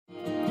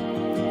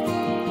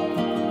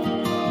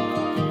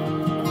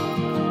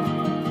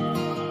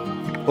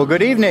Well,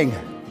 good evening.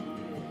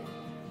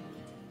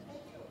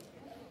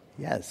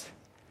 Yes.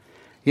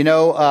 You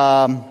know,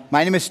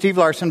 my name is Steve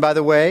Larson, by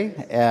the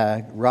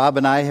way. Rob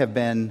and I have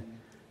been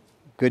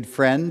good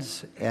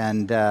friends,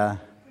 and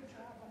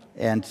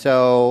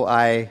so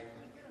I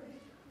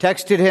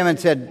texted him and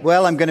said,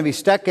 well, I'm going to be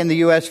stuck in the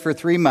U.S. for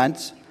 3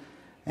 months,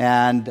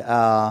 and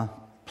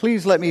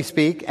please let me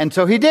speak. And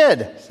so he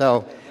did.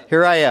 So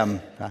here I am.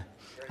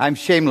 I'm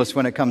shameless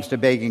when it comes to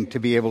begging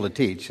to be able to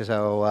teach,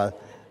 so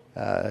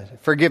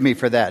forgive me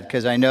for that,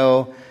 because I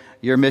know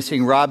you're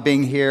missing Rob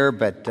being here,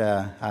 but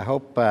I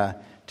hope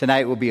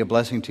tonight will be a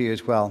blessing to you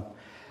as well.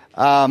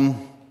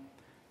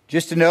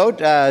 Just a note,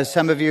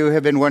 some of you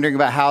have been wondering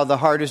about how the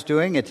heart is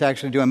doing. It's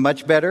actually doing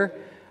much better.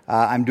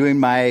 I'm doing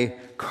my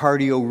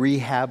cardio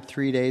rehab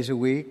 3 days a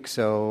week,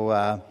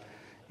 so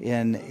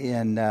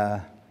in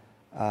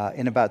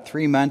about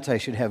 3 months I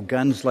should have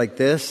guns like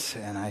this,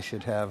 and I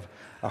should have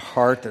a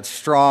heart that's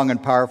strong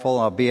and powerful.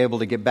 I'll be able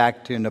to get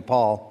back to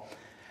Nepal.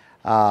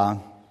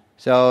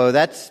 So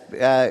that's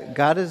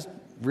God is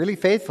really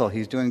faithful.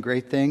 He's doing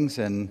great things,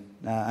 and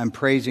I'm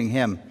praising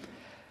Him.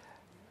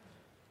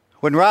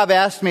 When Rob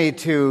asked me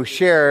to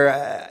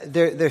share,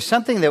 there's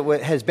something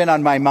that has been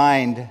on my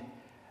mind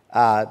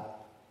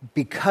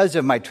because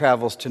of my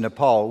travels to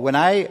Nepal. When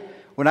I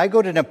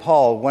go to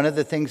Nepal, one of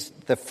the things,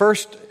 the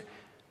first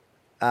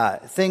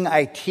thing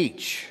I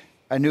teach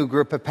a new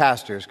group of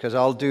pastors, because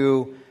I'll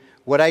do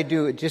what I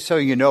do, just so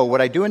you know,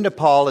 what I do in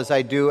Nepal is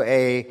I do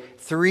a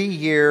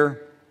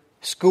 3-year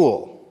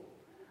school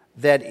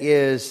that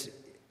is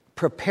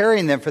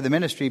preparing them for the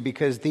ministry,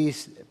 because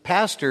these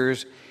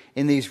pastors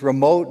in these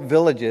remote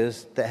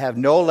villages that have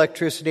no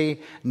electricity,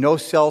 no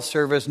cell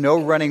service,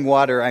 no running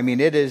water, I mean,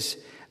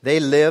 they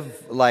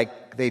live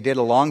like they did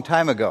a long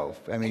time ago.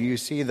 I mean, you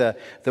see the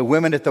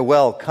women at the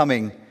well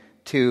coming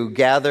to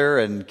gather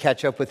and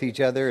catch up with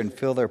each other and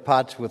fill their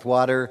pots with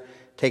water,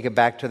 take it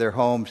back to their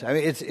homes. I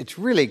mean, it's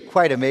really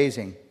quite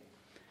amazing.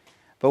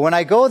 But when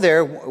I go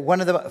there, one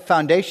of the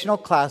foundational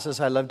classes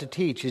I love to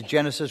teach is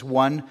Genesis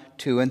 1,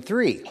 2, and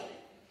 3,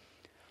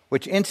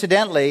 which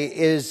incidentally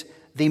is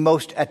the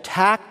most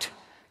attacked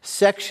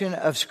section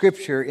of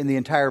Scripture in the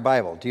entire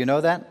Bible. Do you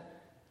know that?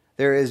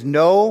 There is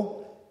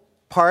no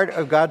part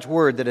of God's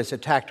Word that is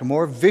attacked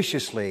more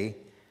viciously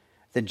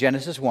than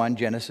Genesis 1,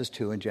 Genesis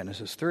 2, and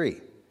Genesis 3.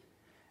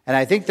 And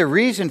I think the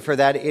reason for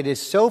that, it is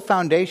so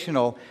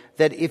foundational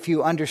that if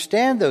you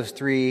understand those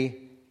 3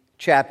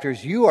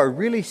 chapters, you are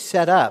really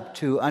set up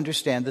to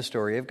understand the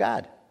story of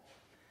God.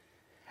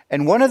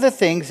 And one of the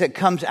things that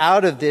comes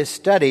out of this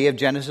study of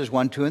Genesis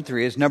 1, 2, and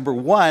 3 is, number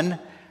one,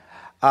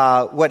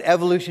 what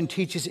evolution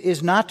teaches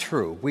is not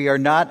true. We are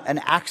not an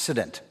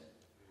accident.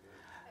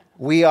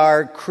 We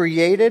are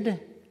created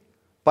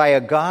by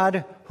a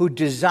God who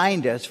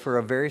designed us for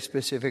a very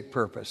specific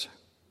purpose.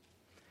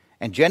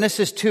 And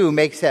Genesis 2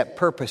 makes that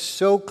purpose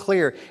so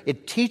clear.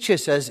 It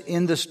teaches us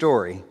in the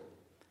story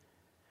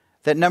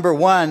that, number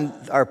one,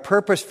 our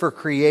purpose for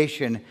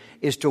creation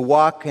is to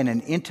walk in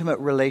an intimate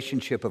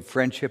relationship of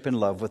friendship and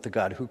love with the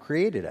God who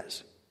created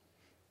us.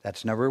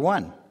 That's number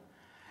one.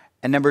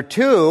 And number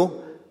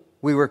two,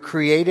 we were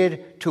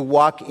created to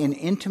walk in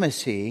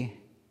intimacy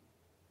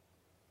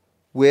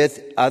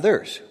with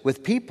others,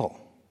 with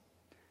people.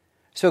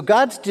 So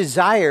God's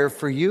desire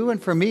for you and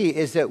for me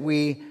is that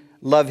we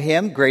love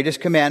Him, greatest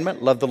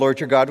commandment, love the Lord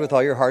your God with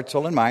all your heart,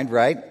 soul, and mind,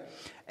 right?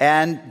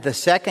 And the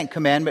second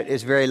commandment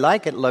is very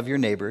like it, love your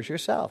neighbor as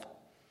yourself.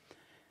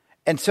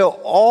 And so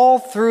all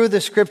through the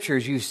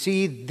Scriptures, you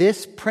see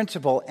this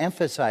principle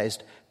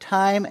emphasized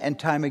time and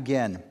time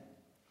again.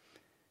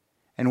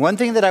 And one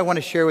thing that I want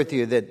to share with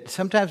you that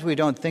sometimes we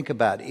don't think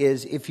about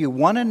is, if you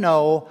want to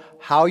know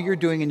how you're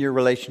doing in your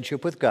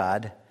relationship with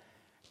God,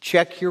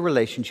 check your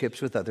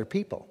relationships with other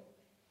people.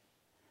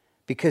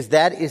 Because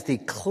that is the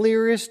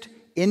clearest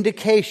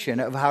indication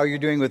of how you're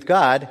doing with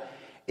God,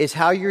 is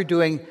how you're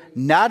doing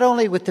not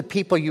only with the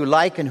people you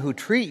like and who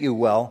treat you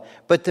well,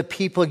 but the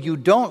people you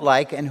don't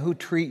like and who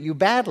treat you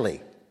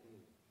badly.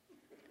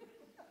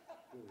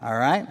 All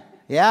right?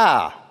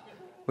 Yeah.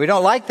 We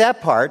don't like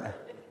that part.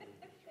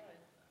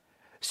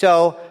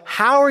 So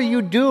how are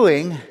you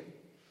doing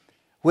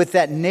with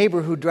that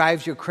neighbor who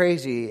drives you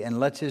crazy and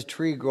lets his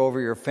tree grow over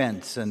your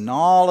fence and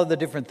all of the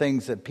different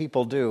things that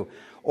people do?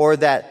 Or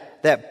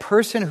that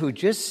person who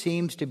just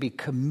seems to be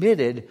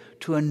committed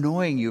to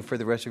annoying you for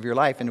the rest of your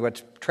life. And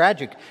what's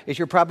tragic is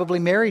you're probably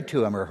married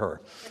to him or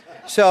her.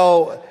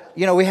 So,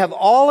 we have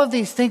all of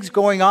these things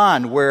going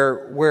on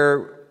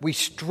where we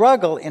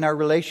struggle in our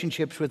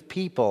relationships with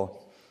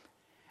people.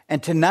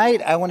 And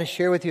tonight I want to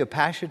share with you a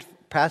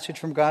passage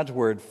from God's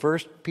Word, 1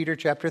 Peter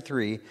chapter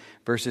 3,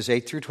 verses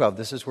 8 through 12.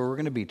 This is where we're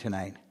going to be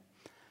tonight.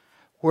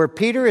 Where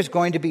Peter is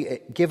going to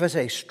give us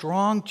a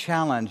strong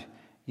challenge.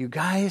 You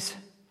guys,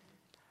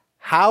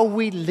 how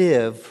we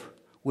live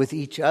with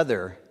each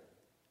other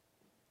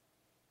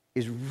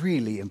is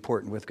really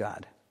important with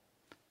God.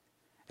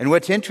 And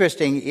what's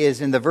interesting is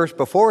in the verse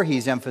before,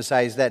 he's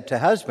emphasized that to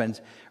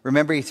husbands.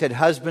 Remember, he said,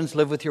 husbands,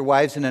 live with your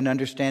wives in an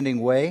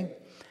understanding way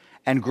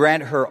and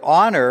grant her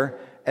honor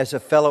as a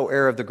fellow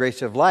heir of the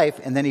grace of life.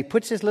 And then he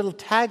puts his little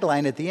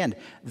tagline at the end,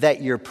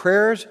 that your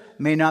prayers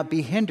may not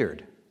be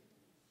hindered.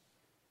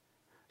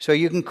 So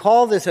you can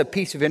call this a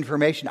piece of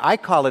information. I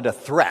call it a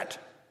threat.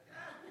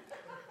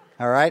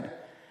 All right?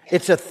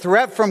 It's a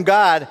threat from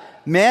God.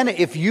 Men,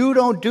 if you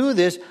don't do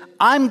this,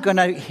 I'm going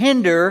to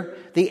hinder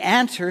the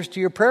answers to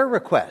your prayer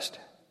request.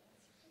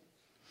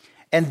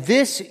 And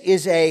this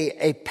is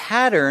a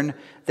pattern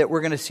that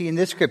we're going to see in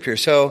this scripture.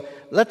 So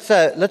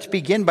let's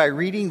begin by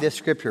reading this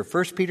scripture,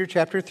 1 Peter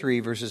chapter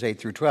 3, verses 8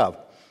 through 12.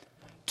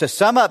 To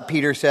sum up,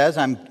 Peter says,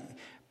 I'm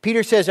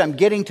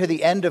getting to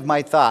the end of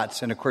my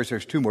thoughts. And of course,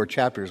 there's 2 more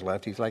chapters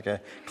left. He's like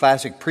a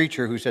classic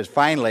preacher who says,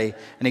 finally,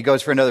 and he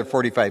goes for another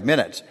 45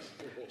 minutes.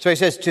 So he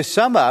says, to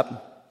sum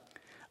up,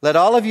 let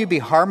all of you be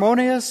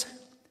harmonious,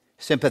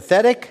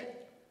 sympathetic,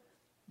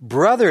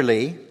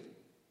 brotherly,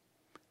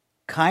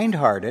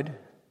 kind-hearted,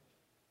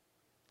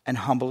 and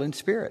humble in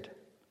spirit,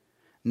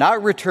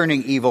 not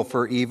returning evil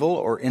for evil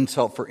or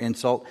insult for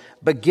insult,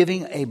 but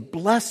giving a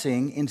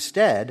blessing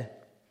instead.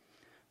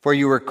 For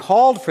you were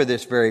called for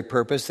this very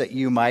purpose, that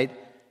you might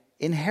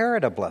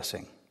inherit a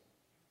blessing.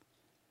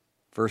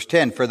 Verse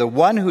 10, for the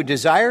one who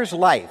desires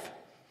life,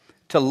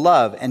 to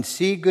love and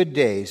see good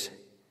days,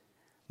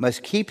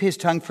 must keep his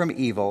tongue from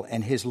evil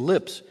and his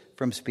lips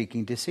from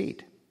speaking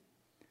deceit.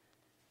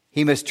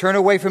 He must turn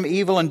away from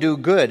evil and do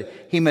good.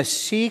 He must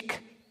seek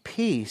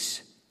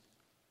peace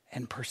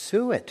and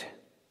pursue it.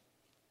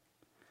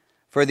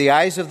 For the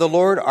eyes of the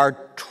Lord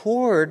are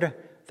toward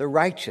the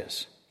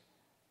righteous.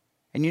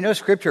 And you know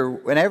Scripture,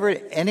 whenever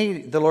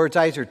the Lord's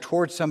eyes are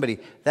towards somebody,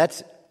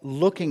 that's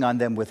looking on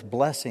them with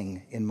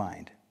blessing in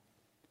mind.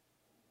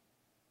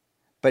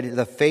 But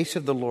the face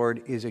of the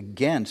Lord is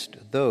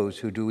against those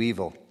who do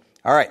evil.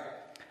 All right,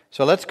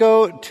 so let's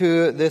go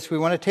to this. We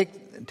want to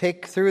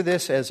take through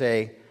this as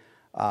a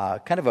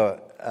kind of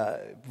a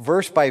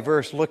verse by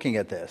verse looking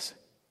at this.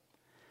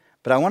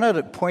 But I wanted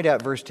to point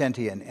out verse 10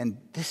 to you, and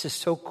this is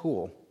so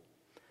cool.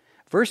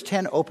 Verse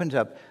 10 opens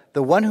up,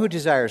 the one who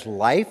desires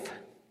life,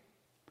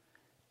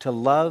 to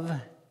love,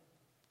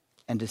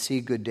 and to see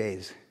good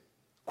days.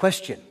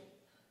 Question,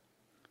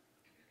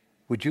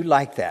 would you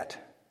like that?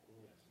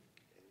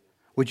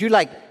 Would you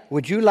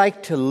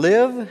like to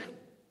live,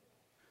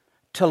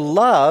 to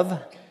love?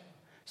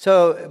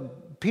 So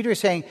Peter is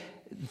saying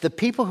the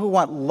people who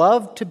want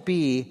love to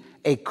be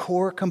a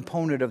core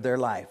component of their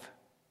life.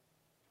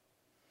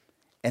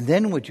 And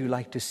then would you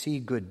like to see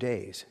good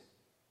days?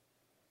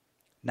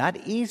 Not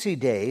easy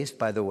days,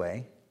 by the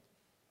way,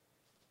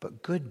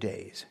 but good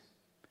days.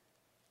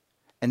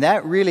 And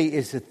that really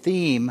is the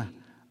theme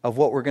of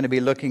what we're going to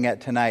be looking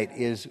at tonight,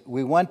 is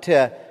we want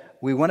to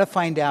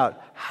find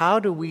out, how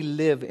do we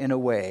live in a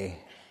way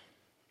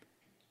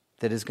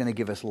that is going to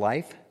give us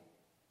life?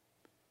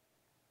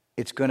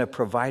 It's going to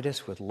provide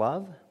us with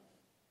love,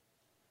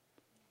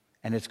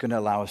 and it's going to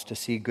allow us to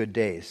see good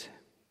days.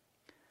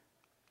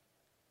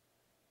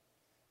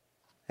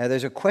 Now,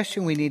 there's a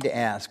question we need to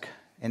ask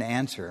and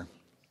answer,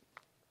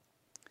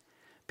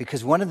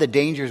 because one of the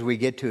dangers we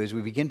get to is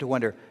we begin to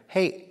wonder,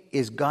 hey,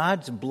 are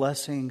God's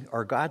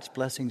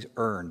blessings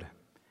earned?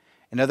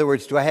 In other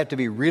words, do I have to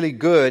be really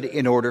good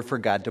in order for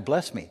God to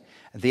bless me?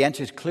 The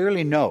answer is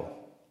clearly no.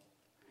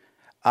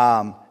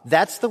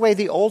 That's the way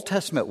the Old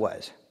Testament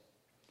was.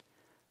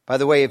 By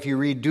the way, if you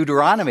read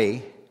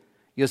Deuteronomy,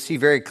 you'll see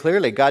very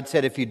clearly God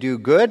said, if you do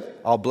good,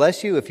 I'll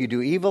bless you. If you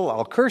do evil,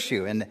 I'll curse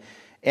you.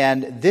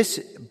 And this,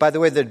 by the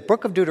way, the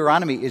book of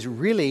Deuteronomy is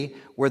really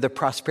where the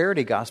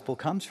prosperity gospel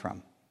comes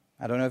from.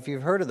 I don't know if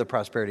you've heard of the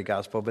prosperity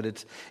gospel, but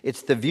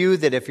it's the view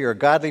that if you're a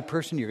godly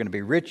person, you're going to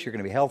be rich, you're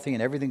going to be healthy,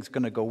 and everything's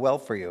going to go well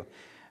for you.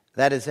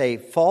 That is a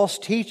false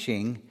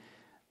teaching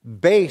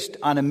based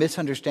on a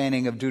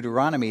misunderstanding of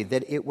Deuteronomy,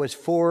 that it was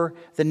for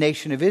the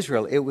nation of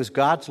Israel. It was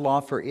God's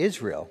law for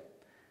Israel.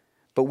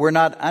 But we're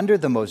not under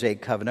the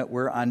Mosaic covenant,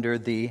 we're under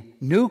the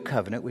new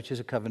covenant, which is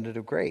a covenant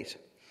of grace.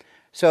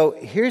 So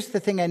here's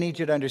the thing I need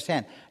you to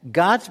understand.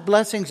 God's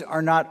blessings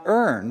are not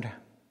earned,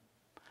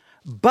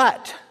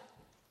 but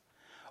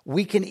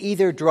we can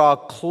either draw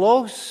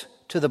close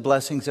to the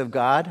blessings of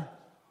God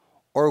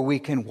or we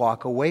can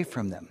walk away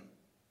from them.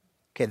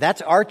 Okay,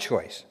 that's our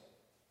choice.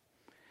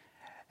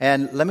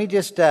 And let me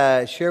just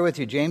share with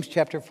you James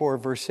chapter 4,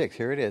 verse 6.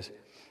 Here it is.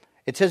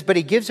 It says, but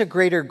he gives a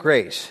greater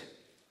grace.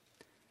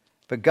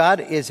 But God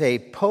is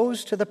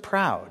opposed to the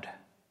proud,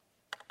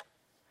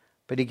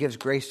 but he gives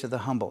grace to the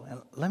humble.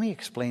 And let me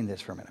explain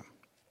this for a minute.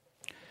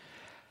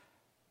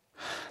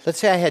 Let's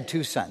say I had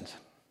 2 sons.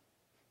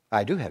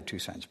 I do have 2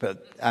 sons,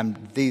 but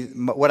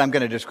what I'm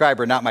going to describe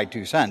are not my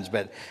 2 sons.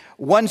 But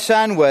one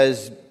son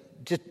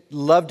just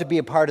loved to be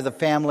a part of the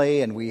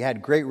family, and we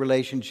had great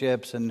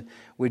relationships, and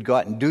we'd go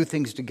out and do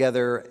things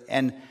together,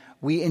 and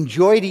we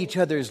enjoyed each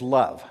other's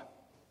love.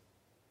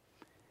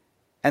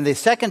 And the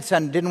second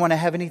son didn't want to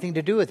have anything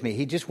to do with me.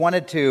 He just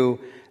wanted to,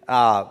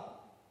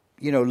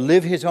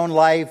 live his own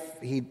life.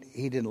 He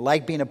didn't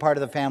like being a part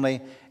of the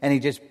family, and he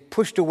just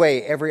pushed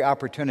away every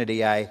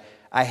opportunity I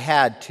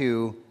had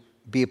to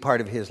be a part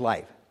of his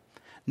life.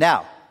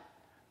 Now,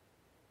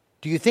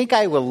 do you think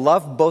I will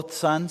love both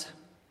sons?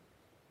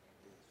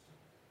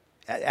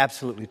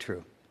 Absolutely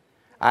true.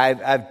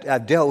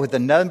 I've dealt with a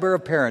number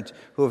of parents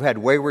who have had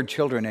wayward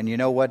children, and you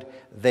know what?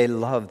 They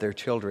love their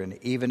children,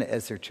 even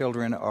as their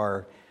children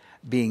are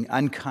being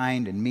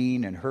unkind and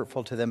mean and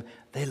hurtful to them.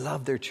 They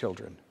love their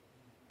children.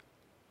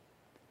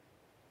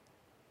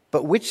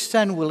 But which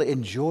son will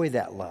enjoy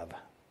that love?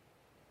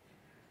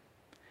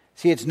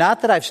 See, it's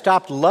not that I've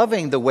stopped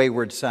loving the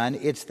wayward son.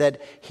 It's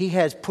that he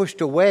has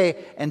pushed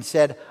away and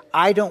said,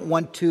 I don't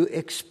want to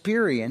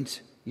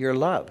experience your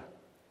love.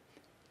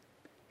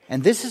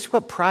 And this is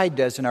what pride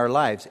does in our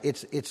lives.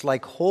 It's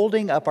like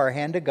holding up our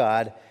hand to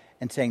God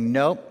and saying,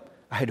 nope,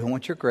 I don't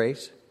want your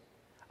grace.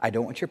 I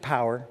don't want your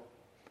power.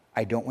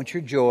 I don't want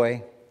your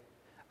joy.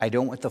 I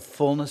don't want the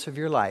fullness of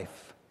your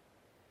life.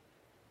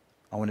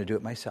 I want to do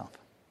it myself.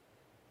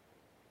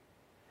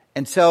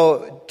 And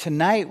so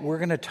tonight we're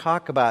going to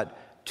talk about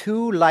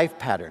two life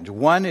patterns.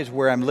 One is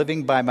where I'm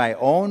living by my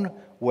own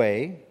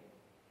way,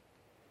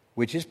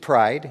 which is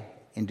pride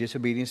in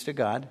disobedience to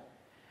God.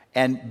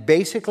 And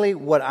basically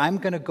what I'm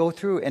going to go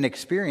through and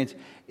experience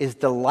is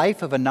the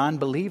life of a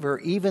non-believer,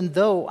 even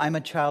though I'm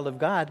a child of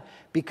God,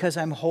 because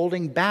I'm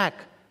holding back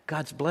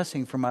God's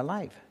blessing for my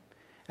life.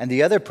 And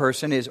the other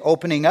person is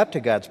opening up to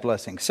God's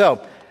blessing.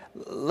 So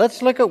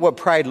let's look at what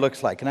pride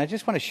looks like. And I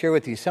just want to share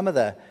with you some of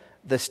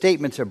the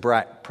statements of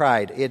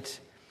pride. It's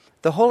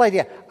the whole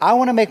idea. I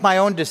want to make my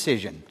own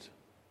decisions.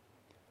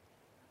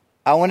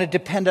 I want to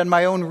depend on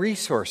my own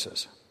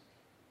resources.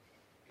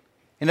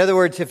 In other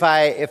words, if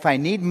I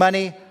need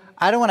money,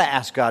 I don't want to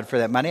ask God for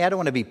that money. I don't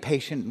want to be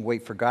patient and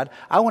wait for God.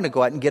 I want to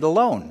go out and get a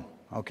loan.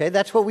 Okay,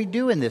 that's what we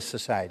do in this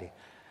society.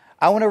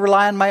 I want to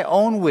rely on my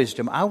own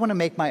wisdom. I want to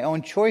make my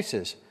own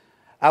choices.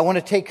 I want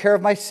to take care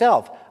of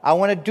myself. I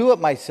want to do it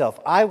myself.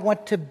 I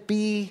want to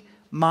be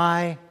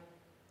my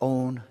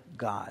own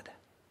God.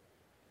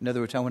 In other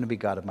words, I want to be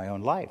God of my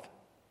own life.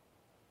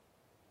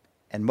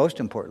 And most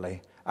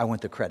importantly, I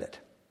want the credit.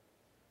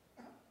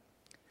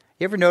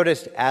 You ever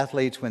noticed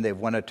athletes when they've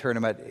won a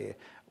tournament,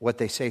 what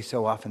they say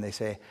so often? They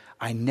say,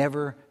 I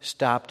never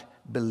stopped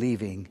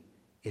believing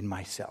in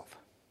myself.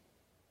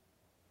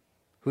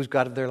 Who's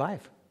God of their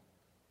life?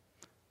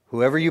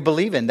 Whoever you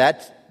believe in,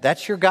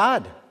 that's your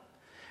God.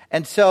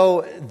 And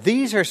so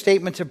these are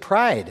statements of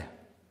pride.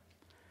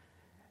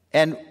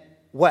 And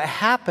what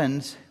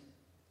happens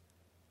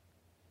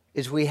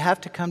is we have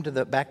to come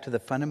back to the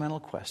fundamental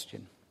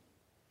question.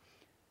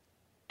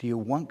 Do you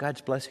want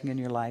God's blessing in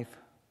your life?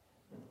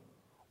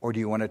 Or do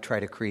you want to try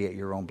to create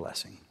your own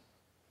blessing?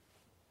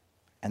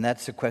 And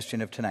that's the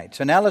question of tonight.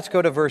 So now let's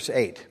go to verse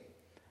 8.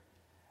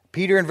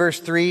 Peter in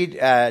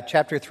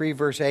chapter 3,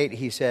 verse 8,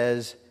 he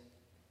says,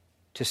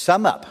 to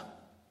sum up.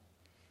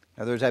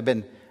 In other words, I've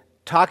been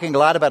talking a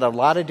lot about a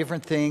lot of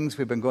different things.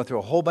 We've been going through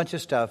a whole bunch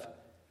of stuff,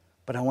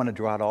 but I want to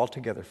draw it all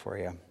together for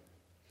you.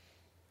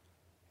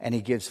 And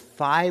he gives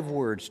 5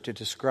 words to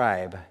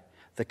describe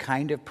the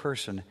kind of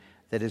person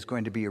that is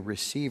going to be a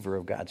receiver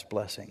of God's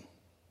blessing.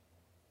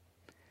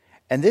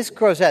 And this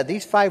grows out,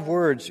 these 5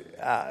 words,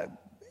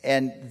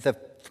 and the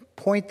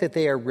point that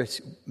they are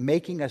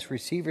making us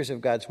receivers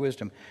of God's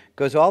wisdom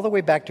goes all the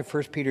way back to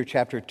 1 Peter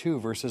chapter 2,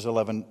 verses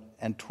 11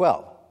 and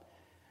 12.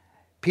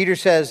 Peter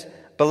says,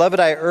 Beloved,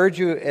 I urge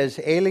you as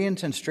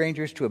aliens and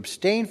strangers to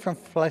abstain from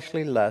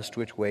fleshly lust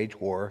which wage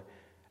war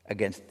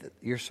against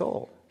your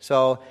soul.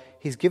 So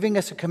he's giving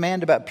us a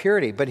command about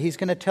purity, but he's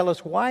going to tell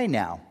us why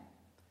now.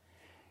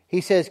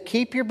 He says,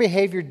 keep your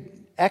behavior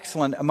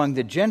excellent among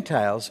the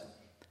Gentiles,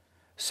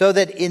 so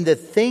that in the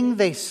thing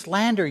they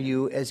slander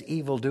you as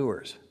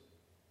evildoers.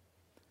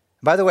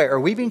 By the way, are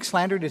we being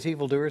slandered as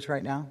evildoers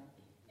right now?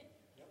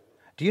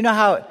 Do you know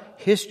how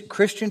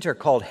Christians are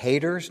called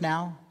haters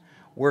now?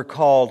 We're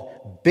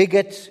called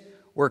bigots.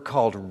 We're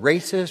called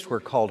racists. We're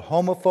called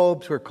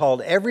homophobes. We're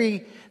called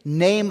every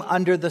name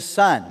under the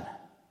sun.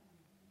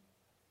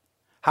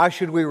 How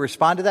should we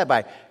respond to that?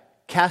 By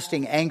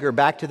casting anger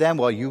back to them?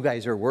 Well, you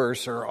guys are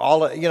worse,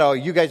 or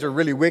you guys are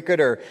really wicked,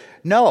 or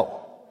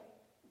no.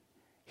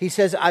 He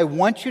says, I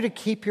want you to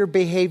keep your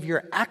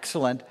behavior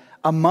excellent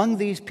among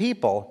these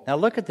people. Now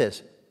look at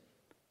this.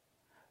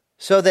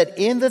 So that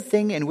in the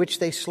thing in which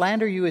they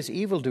slander you as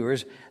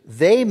evildoers,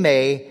 they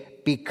may,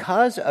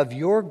 because of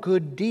your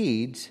good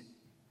deeds,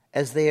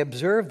 as they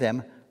observe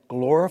them,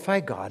 glorify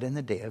God in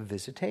the day of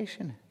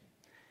visitation.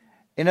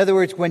 In other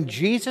words, when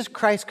Jesus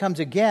Christ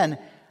comes again,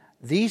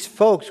 these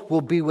folks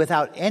will be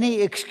without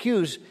any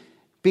excuse,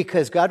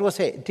 because God will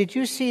say, did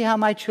you see how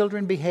my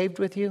children behaved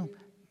with you?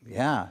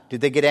 Yeah.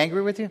 Did they get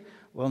angry with you?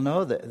 Well,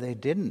 no, they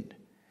didn't.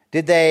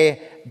 Did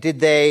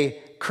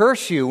they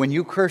curse you when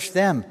you cursed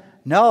them?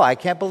 No, I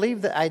can't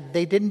believe that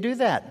they didn't do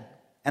that.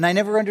 And I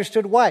never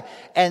understood why.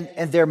 And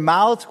their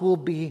mouths will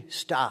be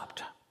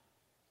stopped.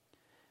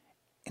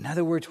 In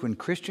other words, when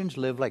Christians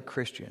live like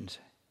Christians,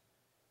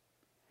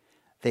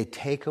 they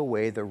take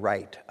away the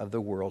right of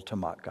the world to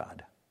mock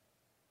God.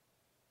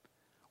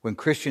 When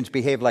Christians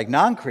behave like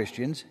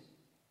non-Christians,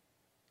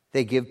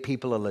 they give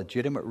people a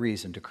legitimate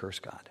reason to curse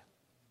God.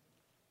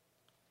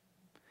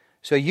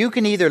 So you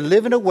can either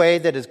live in a way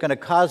that is going to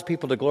cause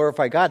people to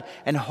glorify God,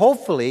 and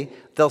hopefully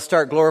they'll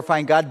start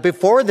glorifying God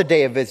before the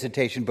day of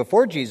visitation,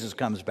 before Jesus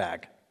comes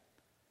back.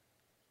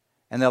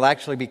 And they'll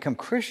actually become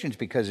Christians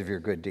because of your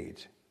good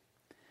deeds.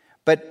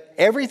 But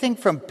everything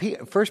from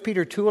 1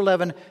 Peter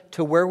 2:11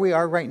 to where we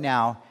are right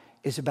now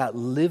is about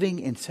living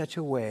in such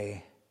a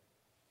way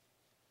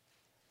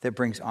that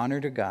brings honor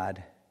to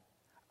God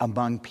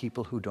among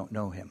people who don't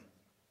know him.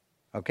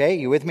 Okay,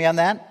 you with me on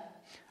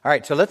that? All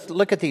right, so let's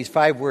look at these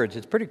 5 words.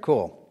 It's pretty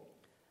cool.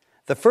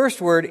 The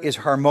first word is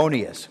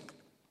harmonious.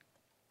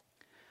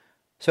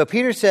 So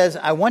Peter says,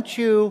 I want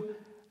you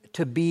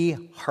to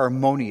be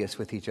harmonious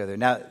with each other.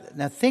 Now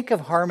think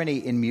of harmony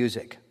in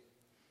music.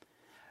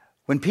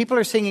 When people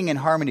are singing in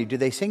harmony, do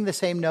they sing the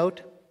same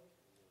note?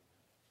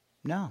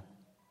 No.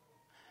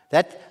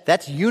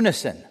 That's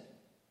unison.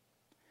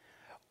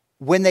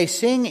 When they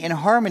sing in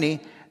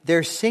harmony,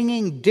 they're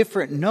singing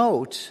different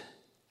notes,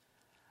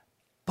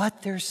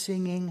 but they're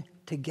singing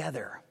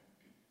together.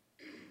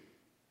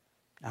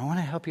 I want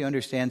to help you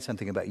understand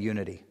something about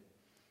unity.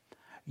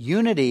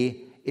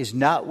 Unity is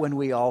not when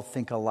we all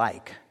think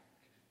alike.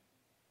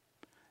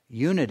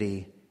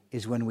 Unity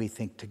is when we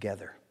think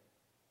together.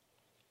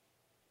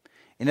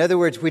 In other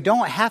words, we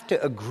don't have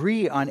to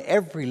agree on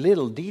every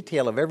little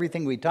detail of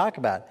everything we talk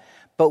about,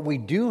 but we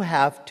do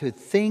have to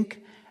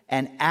think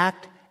and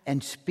act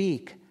and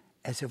speak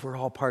as if we're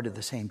all part of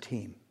the same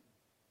team.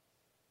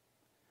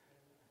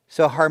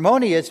 So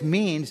harmonious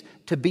means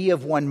to be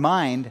of one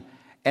mind.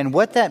 And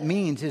what that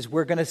means is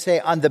we're going to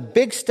say on the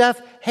big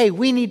stuff, hey,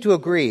 we need to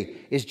agree.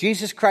 Is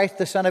Jesus Christ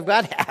the Son of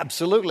God?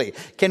 Absolutely.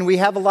 Can we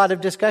have a lot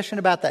of discussion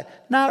about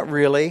that? Not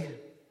really.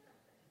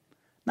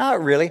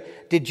 Not really.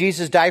 Did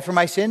Jesus die for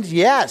my sins?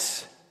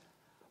 Yes.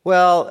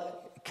 Well,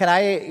 can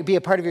I be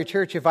a part of your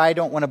church if I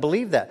don't want to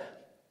believe that?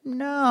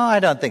 No, I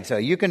don't think so.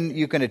 You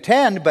can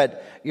attend,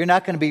 but you're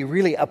not going to be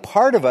really a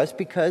part of us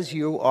because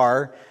you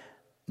are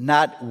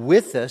not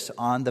with us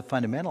on the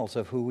fundamentals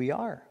of who we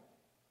are.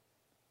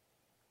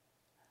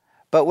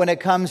 But when it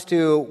comes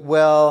to,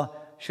 well,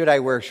 should I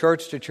wear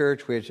shorts to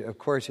church, which of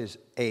course is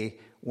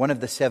one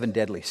of the 7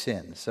 deadly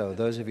sins. So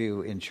those of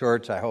you in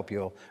shorts, I hope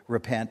you'll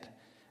repent,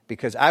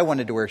 because I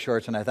wanted to wear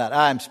shorts and I thought,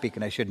 I'm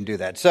speaking, I shouldn't do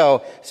that.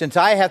 So since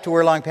I have to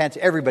wear long pants,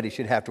 everybody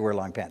should have to wear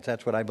long pants.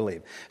 That's what I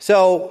believe.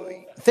 So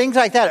things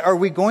like that, are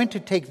we going to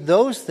take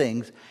those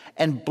things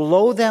and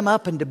blow them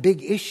up into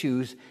big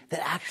issues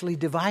that actually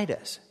divide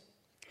us?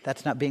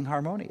 That's not being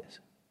harmonious.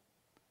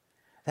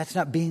 That's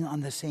not being on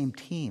the same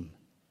team.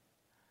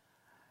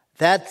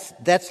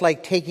 That's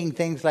like taking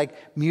things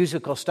like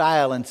musical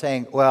style and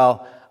saying,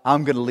 well,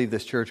 I'm going to leave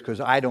this church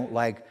because I don't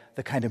like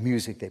the kind of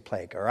music they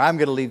play. Or I'm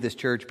going to leave this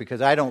church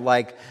because I don't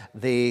like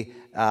the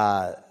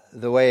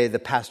way the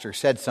pastor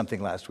said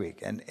something last week.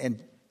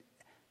 And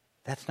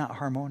that's not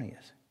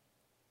harmonious.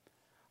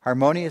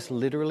 Harmonious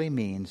literally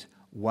means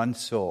one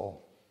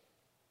soul.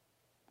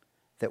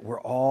 That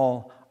we're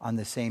all on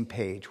the same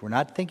page. We're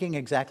not thinking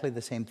exactly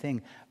the same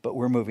thing, but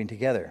we're moving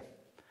together.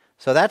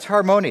 So that's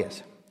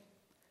harmonious.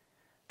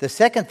 The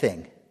second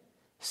thing,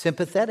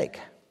 sympathetic.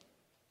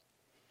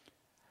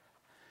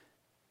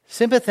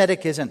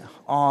 Sympathetic isn't,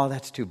 oh,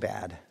 that's too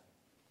bad.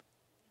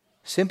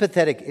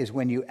 Sympathetic is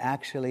when you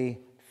actually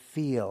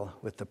feel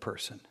with the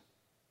person.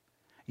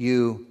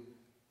 You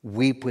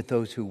weep with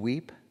those who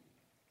weep,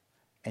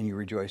 and you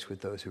rejoice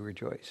with those who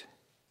rejoice.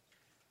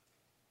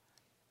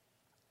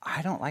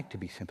 I don't like to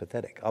be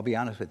sympathetic. I'll be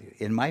honest with you.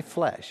 In my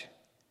flesh,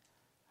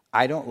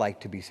 I don't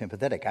like to be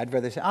sympathetic. I'd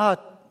rather say,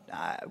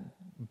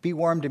 be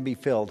warmed and be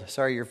filled.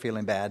 Sorry you're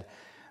feeling bad.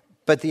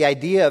 But the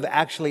idea of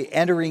actually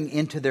entering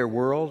into their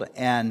world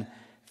and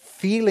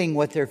feeling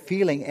what they're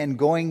feeling and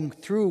going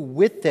through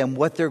with them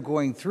what they're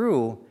going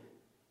through,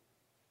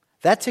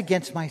 that's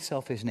against my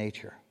selfish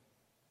nature.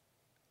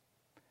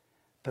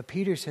 But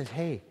Peter says,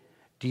 hey,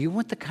 do you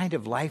want the kind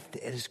of life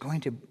that is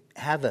going to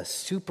have a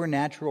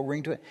supernatural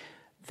ring to it?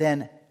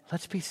 Then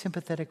let's be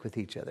sympathetic with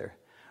each other.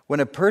 When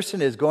a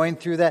person is going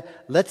through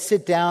that, let's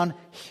sit down,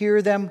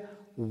 hear them,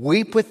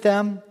 weep with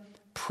them,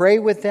 pray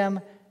with them,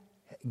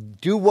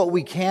 do what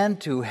we can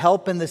to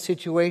help in the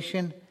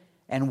situation,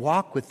 and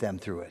walk with them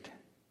through it.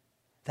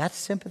 That's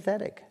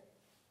sympathetic.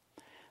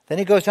 Then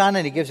he goes on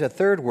and he gives a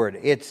third word.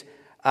 It's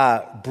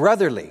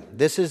brotherly.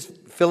 This is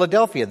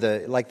Philadelphia,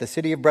 like the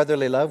city of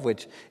brotherly love,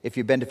 which if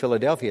you've been to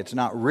Philadelphia, it's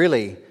not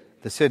really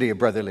the city of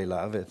brotherly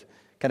love. It's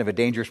kind of a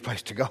dangerous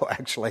place to go,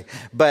 actually.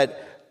 But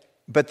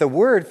the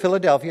word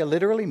Philadelphia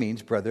literally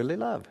means brotherly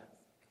love,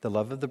 the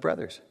love of the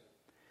brothers.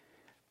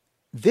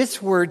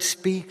 This word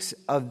speaks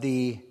of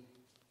the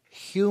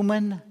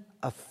human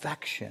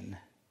affection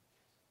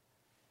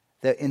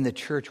that in the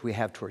church we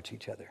have towards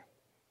each other.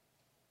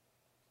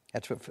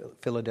 That's what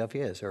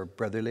Philadelphia is, or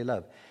brotherly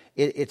love.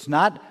 It's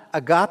not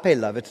agape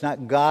love. It's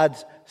not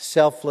God's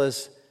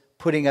selfless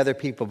putting other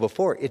people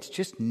before. It's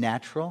just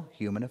natural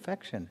human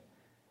affection.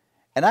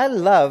 And I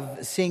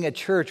love seeing a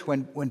church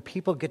when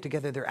people get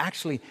together, they're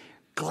actually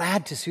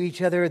glad to see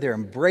each other. They're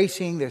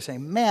embracing. They're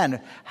saying,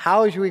 man,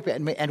 how is your week?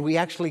 And we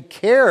actually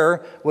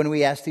care when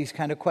we ask these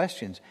kind of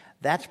questions.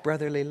 That's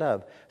brotherly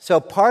love. So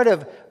part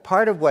of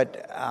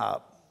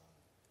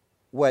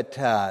what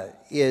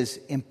is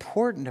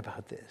important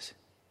about this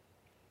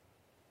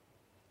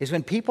is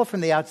when people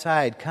from the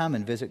outside come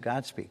and visit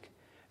Godspeak,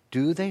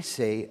 do they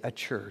say a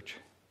church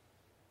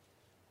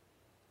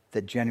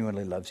that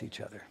genuinely loves each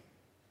other,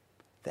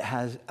 that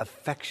has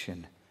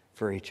affection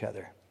for each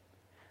other?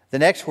 The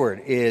next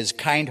word is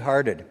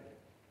kind-hearted.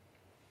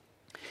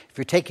 If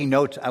you're taking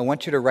notes, I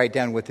want you to write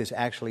down what this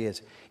actually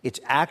is. It's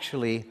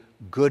actually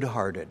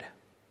good-hearted.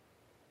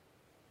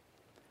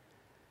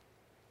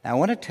 Now, I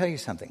want to tell you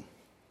something.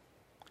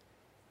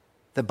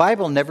 The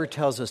Bible never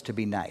tells us to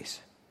be nice.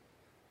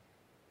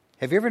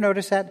 Have you ever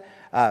noticed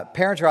that?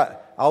 Parents are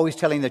always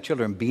telling their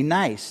children, be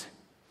nice.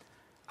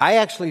 I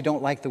actually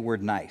don't like the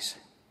word nice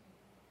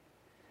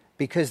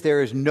because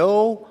there is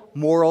no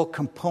moral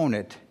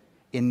component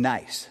in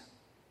nice.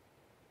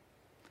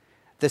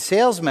 The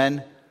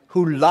salesman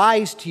who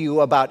lies to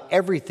you about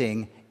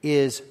everything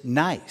is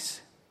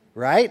nice,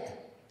 right?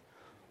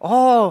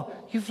 Oh,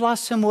 you've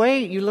lost some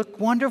weight. You look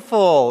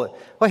wonderful.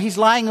 Well, he's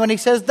lying when he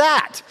says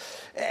that.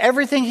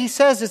 Everything he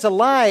says is a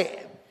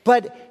lie,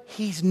 but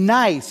he's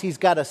nice. He's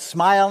got a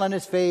smile on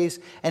his face,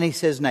 and he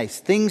says nice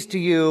things to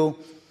you.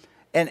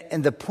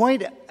 And the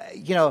point,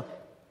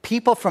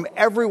 people from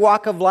every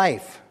walk of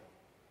life,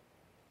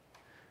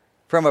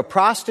 from a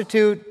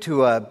prostitute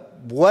to a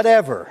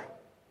whatever,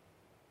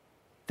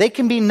 they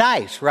can be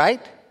nice,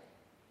 right?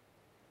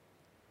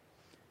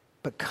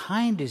 But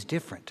kind is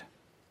different.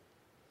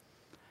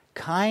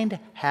 Kind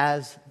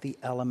has the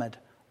element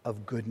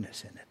of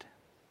goodness in it.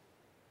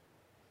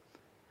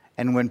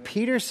 And when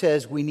Peter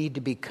says we need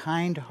to be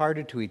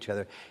kind-hearted to each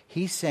other,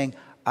 he's saying,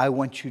 I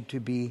want you to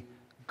be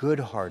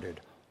good-hearted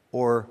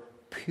or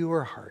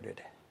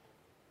pure-hearted.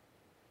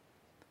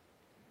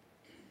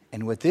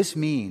 And what this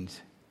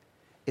means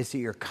is that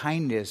your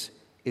kindness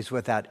is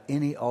without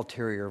any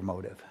ulterior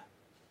motive.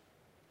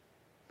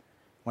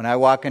 When I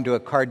walk into a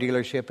car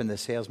dealership and the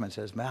salesman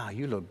says, wow,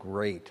 you look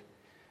great.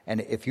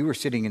 And if you were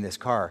sitting in this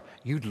car,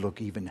 you'd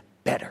look even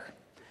better.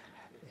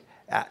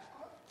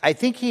 I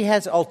think he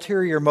has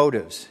ulterior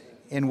motives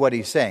in what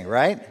he's saying,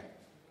 right?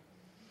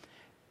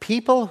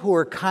 People who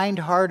are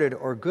kind-hearted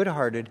or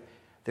good-hearted,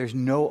 there's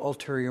no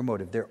ulterior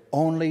motive. Their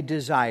only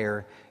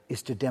desire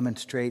is to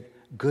demonstrate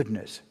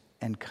goodness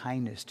and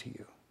kindness to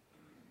you.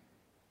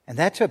 And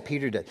that's what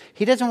Peter does.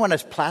 He doesn't want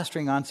us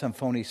plastering on some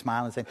phony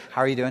smile and saying,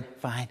 how are you doing?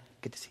 Fine.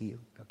 Good to see you.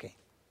 Okay.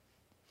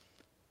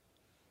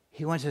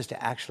 He wants us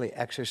to actually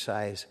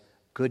exercise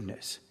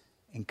goodness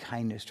and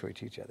kindness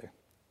towards each other.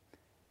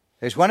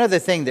 There's one other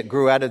thing that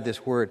grew out of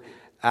this word.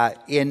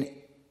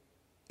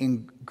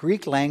 In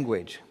Greek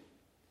language,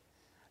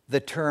 the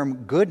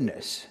term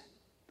goodness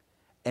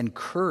and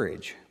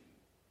courage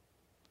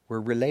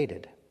were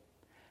related.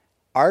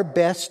 Our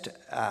best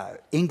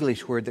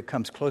English word that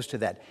comes close to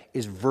that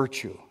is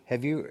virtue.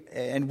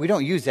 And we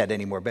don't use that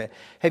anymore, but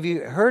have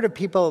you heard of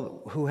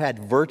people who had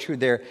virtue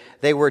there?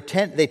 They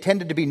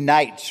tended to be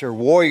knights or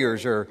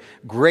warriors or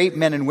great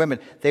men and women.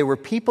 They were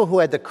people who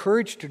had the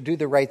courage to do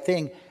the right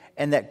thing,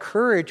 and that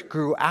courage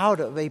grew out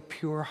of a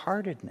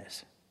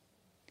pure-heartedness.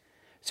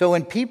 So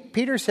when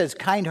Peter says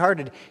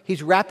kind-hearted,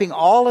 he's wrapping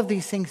all of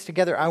these things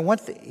together.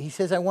 He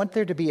says, I want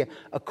there to be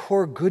a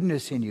core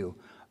goodness in you,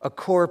 a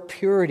core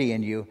purity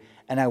in you,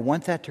 and I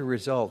want that to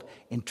result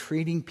in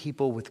treating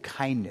people with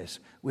kindness,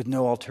 with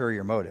no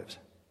ulterior motives.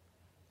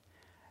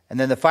 And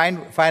then the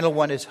final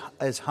one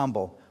is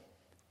humble.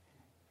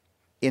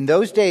 In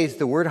those days,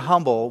 the word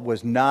humble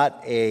was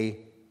not a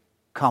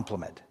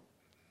compliment.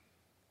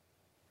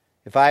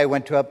 If I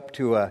went up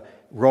to a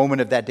Roman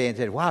of that day and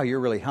said, wow, you're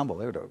really humble,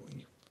 they would go,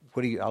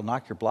 I'll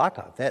knock your block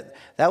off.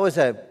 That was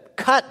a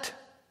cut.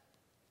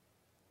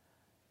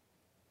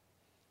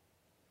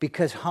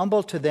 Because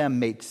humble to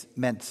them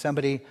meant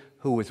somebody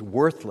who was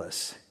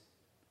worthless.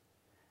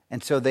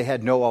 And so they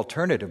had no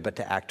alternative but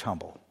to act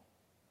humble.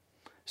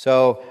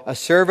 So a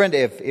servant,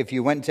 if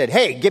you went and said,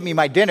 hey, give me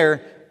my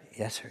dinner.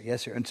 Yes, sir,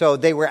 yes, sir. And so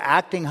they were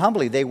acting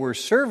humbly. They were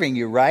serving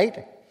you,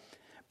 right?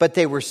 But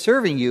they were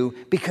serving you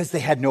because they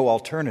had no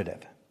alternative.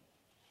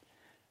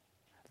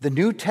 The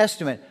New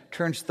Testament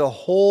turns the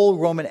whole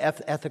Roman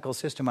ethical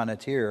system on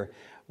its ear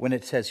when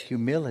it says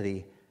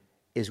humility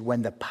is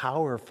when the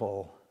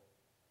powerful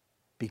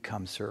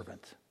become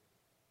servants.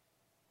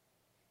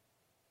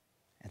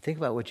 And think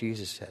about what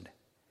Jesus said.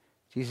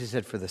 Jesus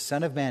said, for the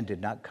Son of Man did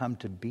not come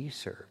to be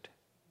served.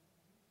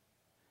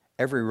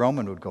 Every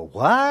Roman would go,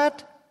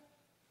 what?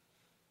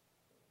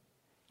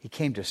 He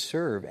came to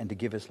serve and to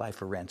give his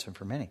life a ransom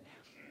for many.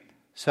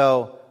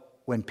 So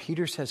when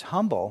Peter says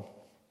humble,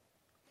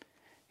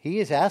 he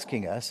is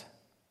asking us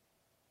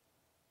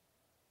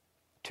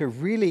to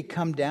really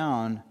come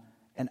down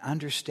and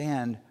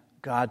understand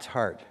God's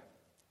heart.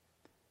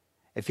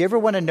 If you ever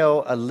want to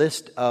know a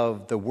list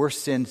of the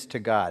worst sins to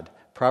God,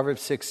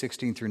 Proverbs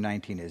 6:16 through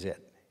 19 is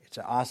it. It's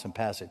an awesome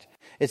passage.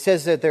 It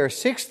says that there are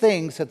 6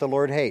 things that the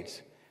Lord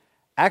hates.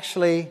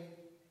 Actually,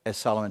 as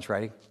Solomon's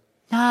writing,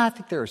 I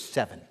think there are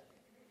 7.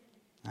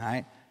 All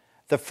right.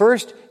 The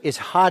first is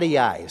haughty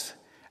eyes.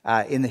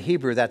 In the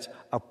Hebrew, that's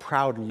a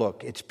proud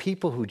look. It's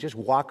people who just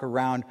walk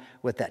around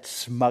with that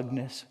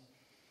smugness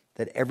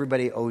that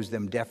everybody owes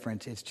them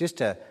deference.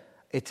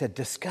 It's a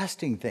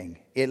disgusting thing,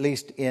 at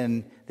least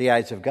in the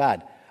eyes of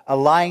God. A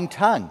lying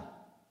tongue.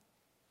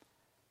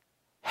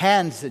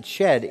 Hands that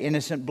shed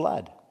innocent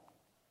blood.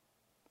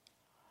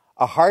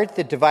 A heart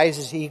that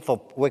devises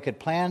evil, wicked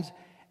plans,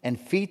 and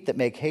feet that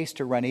make haste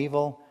to run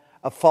evil.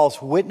 A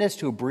false witness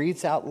who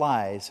breathes out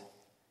lies.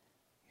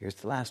 Here's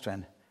the last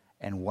one.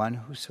 And one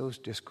who sows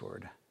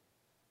discord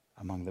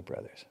among the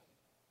brothers.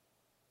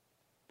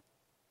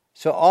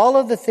 So all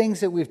of the things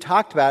that we've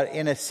talked about,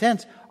 in a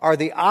sense, are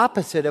the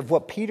opposite of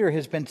what Peter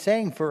has been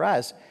saying for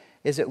us,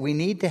 is that we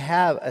need to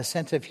have a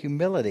sense of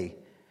humility.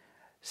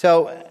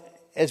 So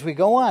as we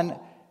go on,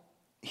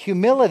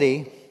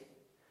 humility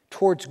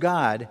towards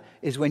God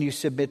is when you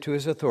submit to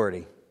his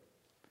authority.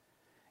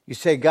 You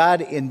say,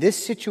 God, in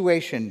this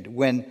situation,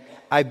 when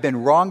I've been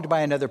wronged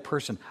by another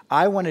person,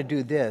 I want to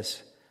do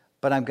this,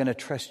 but I'm going to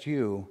trust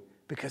you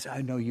because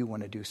I know you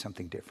want to do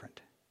something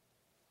different.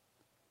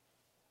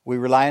 We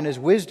rely on his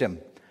wisdom.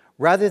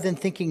 Rather than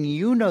thinking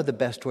you know the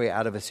best way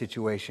out of a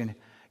situation,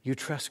 you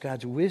trust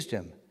God's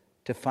wisdom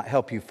to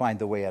help you find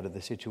the way out of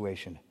the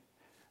situation.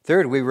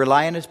 Third, we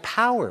rely on his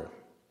power.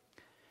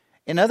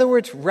 In other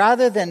words,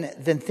 rather than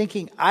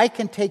thinking, I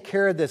can take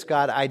care of this,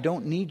 God, I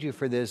don't need you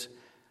for this,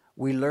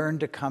 we learn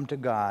to come to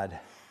God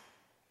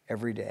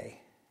every day.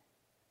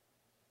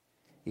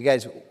 You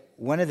guys,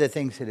 one of the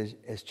things that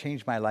has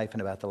changed my life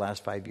in about the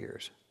last 5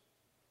 years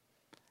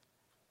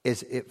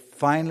is it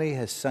finally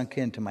has sunk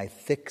into my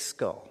thick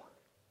skull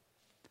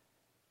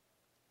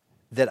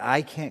that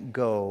I can't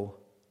go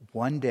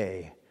one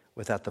day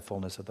without the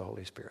fullness of the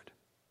Holy Spirit.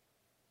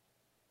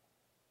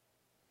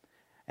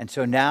 And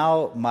so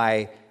now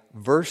my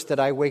verse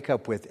that I wake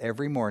up with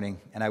every morning,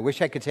 and I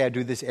wish I could say I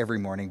do this every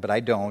morning, but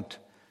I don't.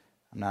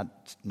 I'm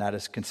not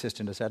as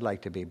consistent as I'd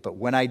like to be. But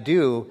when I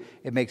do,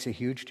 it makes a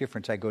huge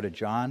difference. I go to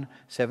John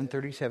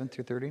 7:37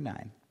 through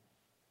 39.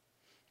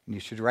 And you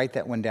should write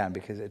that one down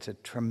because it's a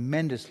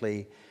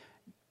tremendously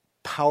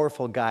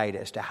powerful guide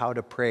as to how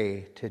to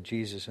pray to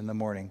Jesus in the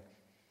morning.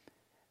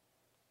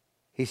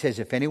 He says,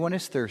 if anyone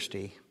is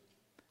thirsty,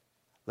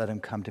 let him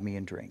come to me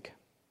and drink.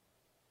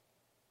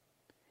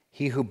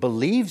 He who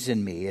believes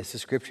in me, as the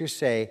scriptures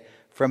say,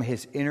 from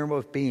his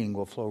innermost being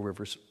will flow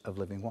rivers of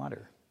living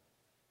water.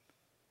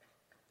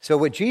 So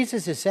what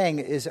Jesus is saying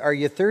is, are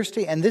you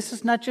thirsty? And this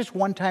is not just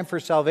one time for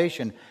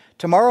salvation.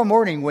 Tomorrow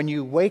morning when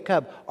you wake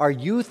up, are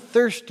you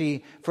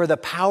thirsty for the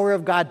power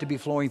of God to be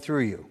flowing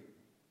through you?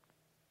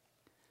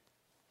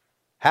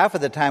 Half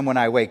of the time when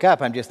I wake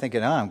up, I'm just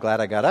thinking, I'm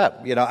glad I got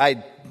up.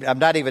 I'm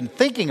not even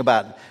thinking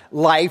about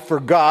life or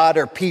God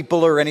or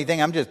people or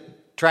anything. I'm just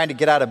trying to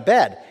get out of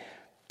bed.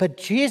 But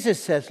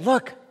Jesus says,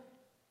 look,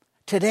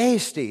 today,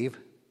 Steve,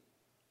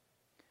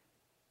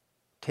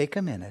 take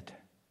a minute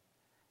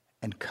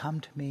and come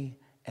to me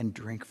and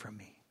drink from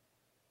me.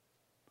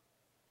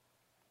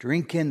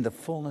 Drink in the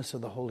fullness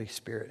of the Holy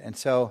Spirit. And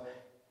so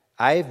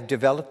I've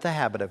developed the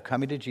habit of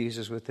coming to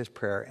Jesus with this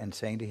prayer and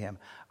saying to him,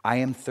 I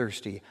am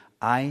thirsty.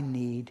 I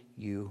need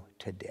you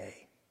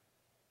today.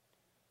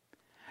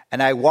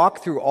 And I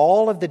walk through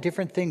all of the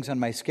different things on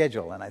my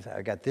schedule. And I say,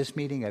 I've got this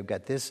meeting, I've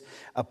got this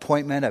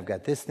appointment, I've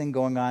got this thing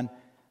going on.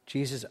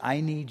 Jesus,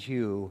 I need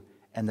you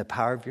and the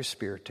power of your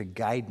Spirit to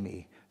guide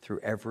me through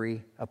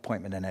every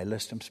appointment. And I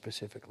list them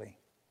specifically.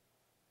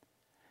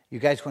 You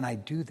guys, when I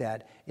do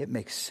that, it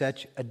makes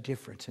such a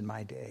difference in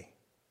my day.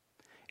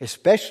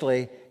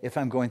 Especially if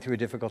I'm going through a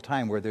difficult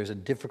time where there's a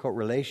difficult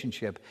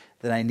relationship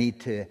that I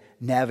need to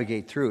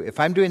navigate through. If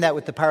I'm doing that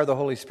with the power of the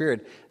Holy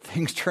Spirit,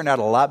 things turn out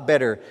a lot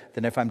better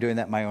than if I'm doing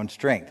that in my own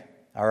strength.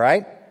 All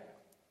right?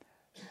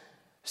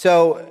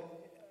 So,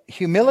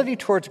 humility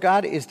towards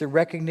God is the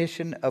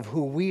recognition of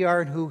who we are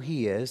and who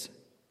he is.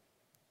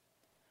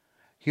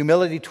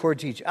 Humility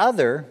towards each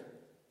other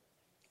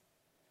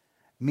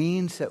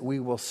means that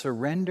we will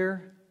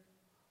surrender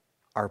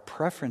our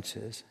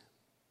preferences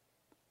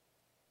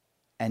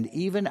and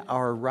even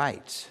our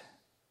rights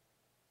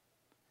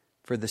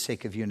for the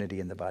sake of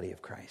unity in the body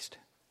of Christ.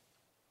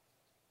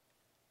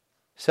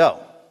 So,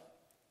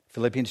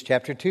 Philippians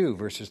chapter 2,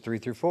 verses 3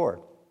 through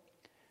 4.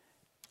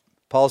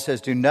 Paul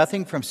says, do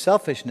nothing from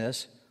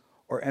selfishness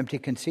or empty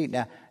conceit.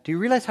 Now, do you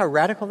realize how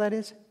radical that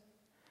is?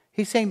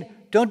 He's saying,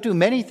 don't do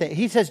many things.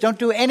 He says, don't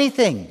do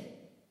anything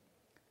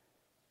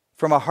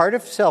from a heart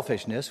of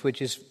selfishness,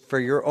 which is for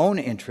your own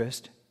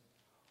interest,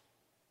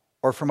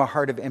 or from a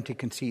heart of empty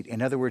conceit.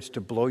 In other words,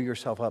 to blow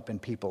yourself up in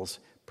people's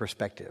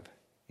perspective,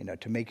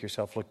 to make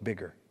yourself look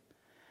bigger.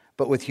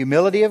 But with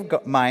humility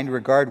of mind,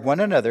 regard one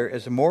another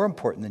as more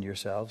important than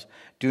yourselves.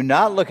 Do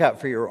not look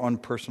out for your own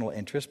personal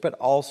interest, but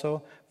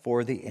also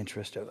for the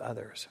interest of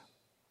others.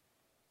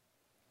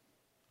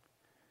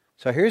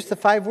 So here's the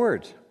 5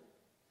 words.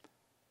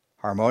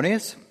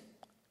 Harmonious,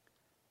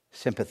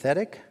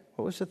 sympathetic.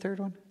 What was the third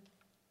one?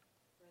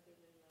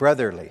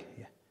 Brotherly.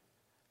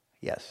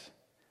 Yes.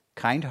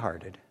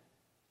 Kind-hearted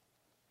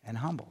and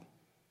humble.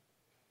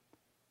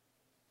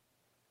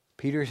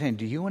 Peter is saying,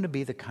 do you want to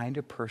be the kind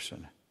of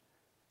person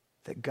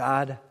that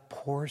God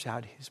pours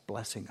out his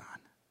blessing on.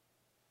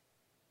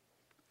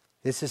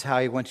 This is how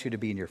he wants you to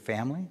be in your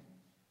family.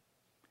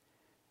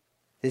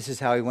 This is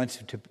how he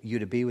wants you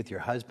to be with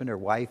your husband or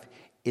wife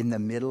in the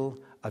middle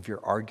of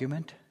your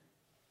argument.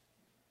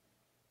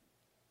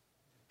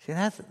 See,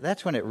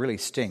 that's when it really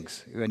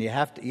stinks. When you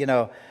have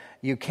to,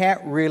 you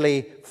can't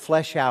really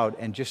flesh out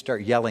and just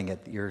start yelling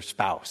at your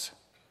spouse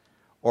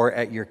or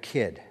at your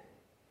kid.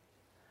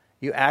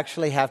 You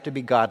actually have to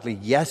be godly,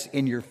 yes,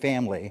 in your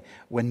family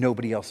when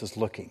nobody else is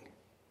looking.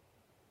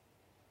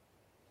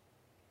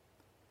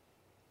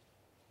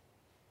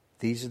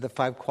 These are the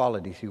 5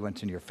 qualities he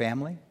wants in your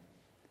family.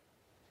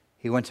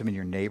 He wants them in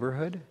your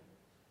neighborhood.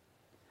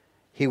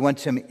 He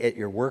wants them at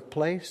your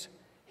workplace.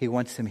 He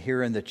wants them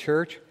here in the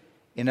church.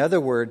 In other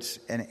words,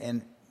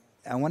 and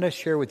I want to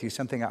share with you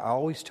something I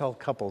always tell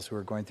couples who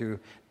are going through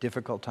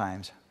difficult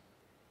times.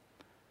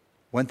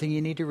 One thing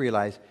you need to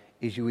realize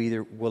is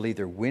you will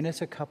either win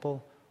as a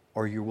couple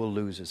or you will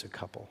lose as a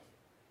couple.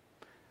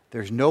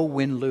 There's no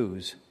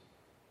win-lose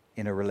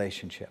in a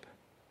relationship.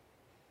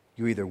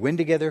 You either win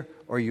together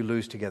or you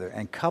lose together.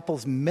 And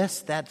couples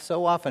miss that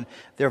so often.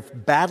 They're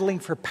battling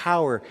for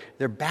power.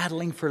 They're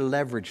battling for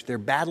leverage. They're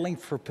battling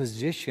for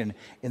position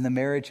in the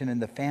marriage and in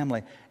the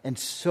family. And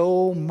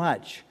so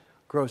much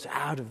grows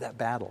out of that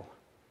battle.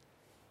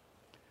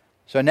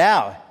 So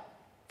now,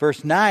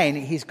 verse 9,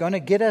 he's going to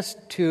get us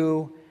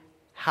to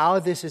how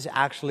this is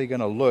actually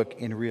going to look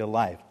in real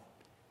life.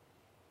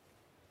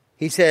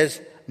 He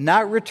says,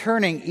 not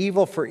returning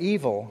evil for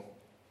evil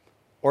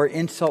or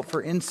insult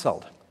for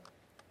insult.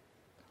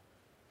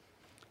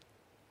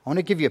 I want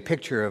to give you a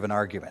picture of an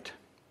argument.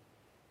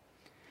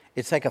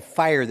 It's like a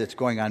fire that's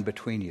going on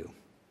between you.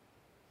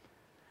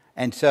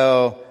 And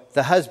so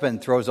the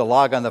husband throws a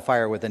log on the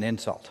fire with an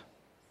insult.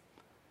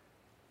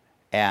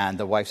 And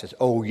the wife says,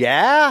 "Oh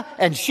yeah?"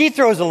 And she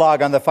throws a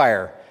log on the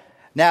fire.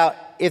 Now,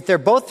 if they're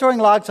both throwing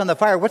logs on the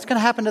fire, what's going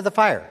to happen to the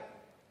fire?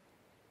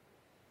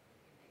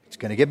 It's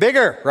going to get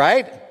bigger,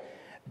 right?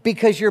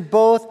 Because you're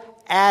both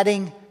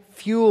adding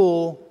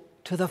fuel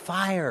to the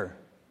fire.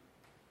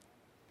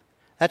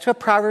 That's what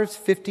Proverbs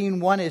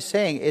 15:1 is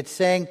saying. It's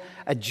saying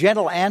a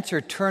gentle answer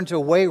turns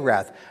away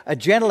wrath. A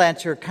gentle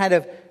answer kind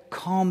of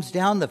calms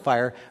down the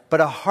fire,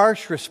 but a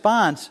harsh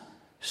response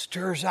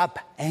stirs up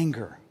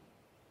anger.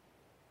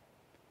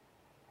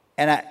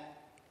 And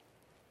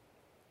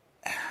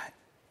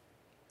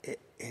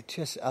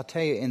I'll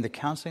tell you, in the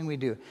counseling we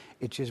do,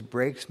 it just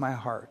breaks my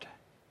heart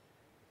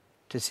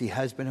to see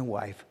husband and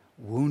wife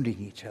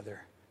wounding each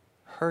other,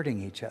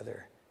 hurting each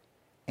other,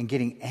 and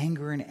getting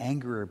angrier and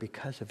angrier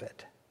because of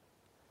it.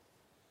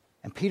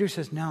 And Peter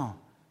says, no,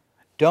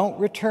 don't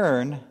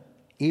return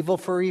evil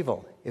for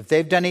evil. If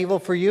they've done evil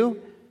for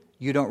you,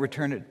 you don't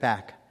return it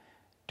back.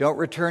 Don't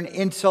return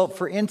insult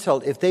for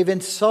insult. If they've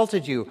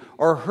insulted you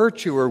or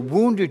hurt you or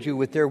wounded you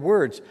with their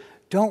words,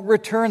 don't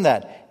return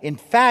that. In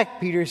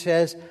fact, Peter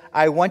says,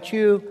 I want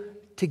you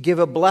to give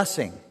a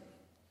blessing.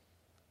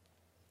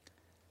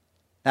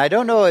 Now, I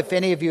don't know if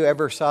any of you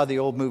ever saw the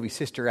old movie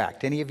Sister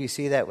Act. Any of you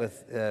see that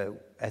with,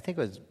 I think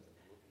it was,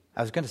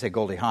 I was going to say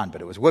Goldie Hawn,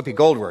 but it was Whoopi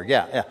Goldberg.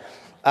 Yeah.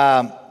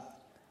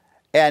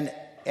 And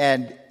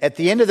at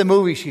the end of the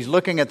movie, she's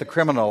looking at the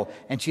criminal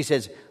and she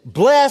says,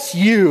 "Bless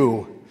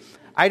you."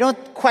 I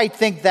don't quite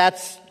think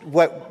that's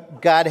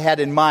what God had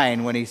in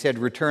mind when he said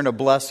return a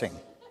blessing.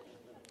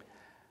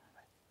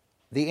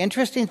 The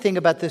interesting thing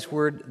about this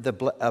word,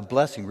 a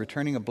blessing,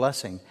 returning a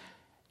blessing,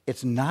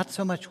 it's not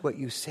so much what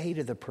you say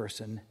to the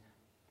person,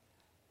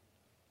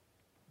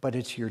 but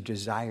it's your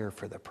desire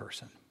for the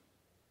person.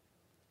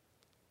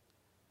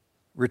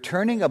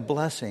 Returning a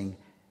blessing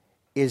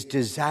is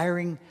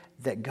desiring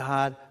that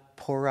God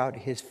pour out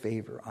his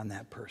favor on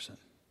that person.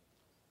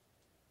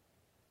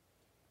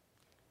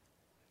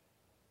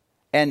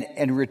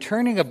 And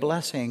returning a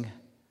blessing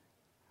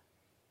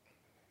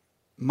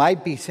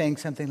might be saying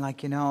something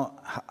like,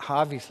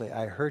 obviously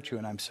I hurt you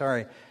and I'm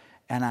sorry,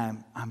 and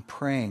I'm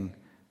praying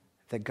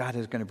that God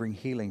is going to bring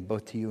healing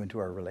both to you and to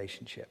our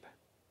relationship,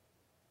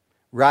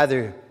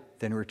 rather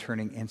than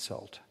returning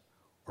insult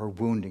or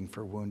wounding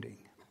for wounding.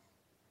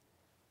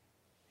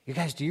 You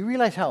guys, do you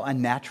realize how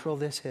unnatural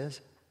this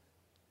is?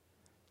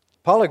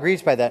 Paul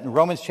agrees by that. In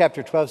Romans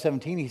chapter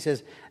 12:17, he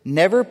says,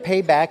 never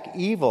pay back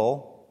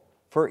evil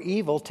for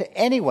evil to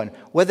anyone,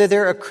 whether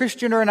they're a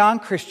Christian or a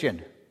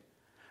non-Christian,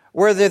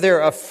 whether they're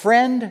a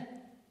friend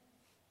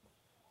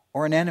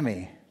or an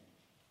enemy.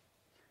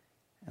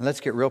 And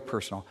let's get real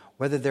personal,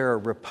 whether they're a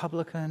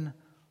Republican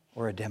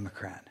or a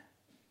Democrat.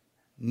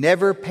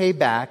 Never pay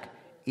back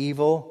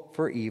evil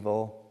for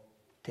evil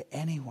to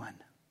anyone.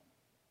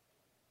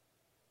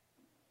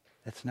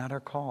 That's not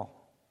our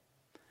call.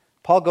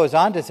 Paul goes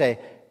on to say,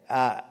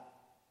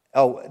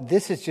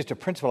 this is just a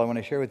principle I want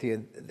to share with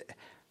you.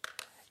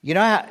 You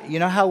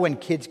know how when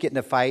kids get in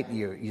a fight,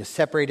 you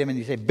separate them and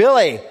you say,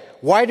 "Billy,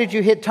 why did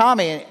you hit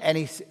Tommy?"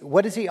 And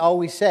what does he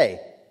always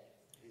say?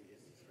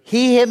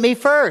 He hit me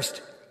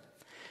first.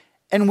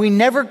 And we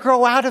never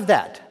grow out of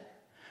that.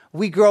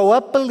 We grow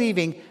up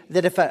believing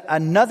that if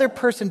another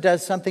person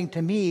does something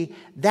to me,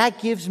 that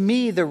gives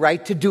me the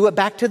right to do it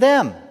back to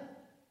them.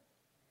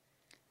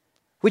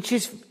 Which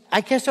is,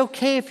 I guess,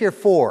 okay if you're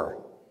 4.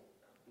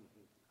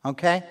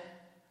 Okay?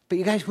 But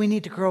you guys, we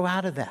need to grow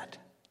out of that.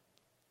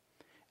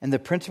 And the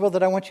principle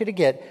that I want you to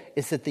get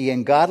is that the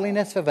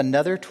ungodliness of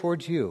another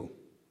towards you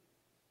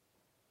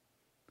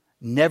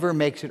never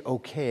makes it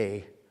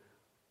okay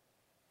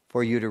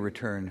for you to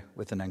return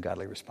with an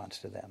ungodly response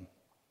to them.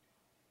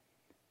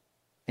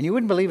 And you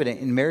wouldn't believe it,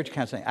 in marriage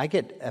counseling, I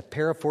get a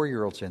pair of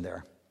 4-year-olds in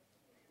there.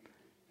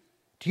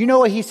 Do you know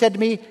what he said to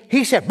me?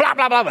 He said, blah,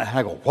 blah, blah, blah. And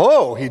I go,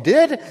 whoa, he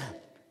did? And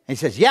he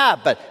says, yeah,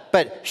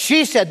 but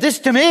she said this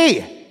to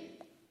me.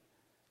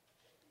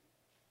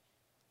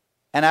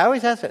 And I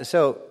always ask that,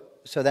 so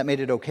that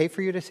made it okay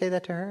for you to say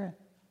that to her?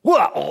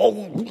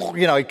 Well,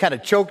 you know, he kind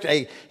of choked.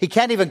 He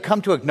can't even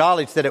come to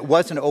acknowledge that it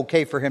wasn't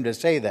okay for him to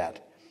say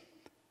that.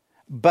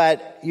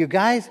 But you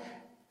guys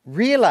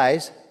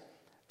realize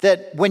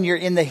that when you're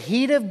in the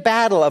heat of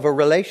battle, of a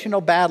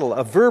relational battle,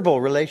 a verbal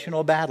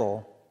relational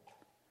battle,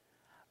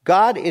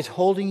 God is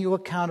holding you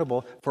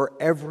accountable for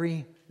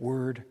every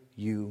word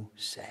you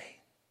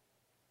say.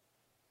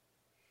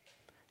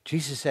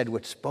 Jesus said,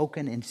 what's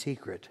spoken in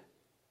secret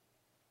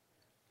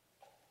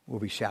will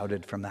be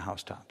shouted from the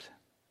housetops.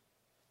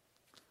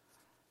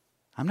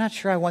 I'm not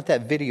sure I want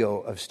that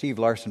video of Steve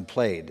Larson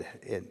played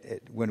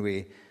when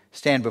we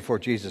stand before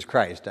Jesus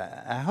Christ.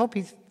 I hope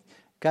he's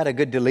got a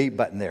good delete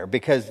button there,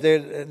 because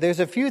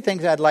there's a few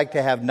things I'd like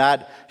to have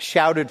not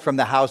shouted from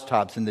the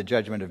housetops in the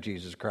judgment of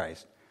Jesus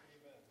Christ.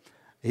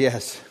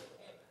 Yes.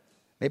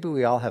 Maybe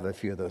we all have a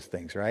few of those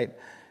things, right?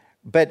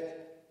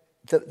 But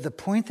the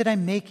point that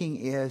I'm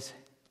making is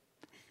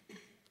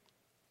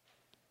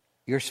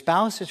your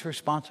spouse is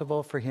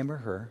responsible for him or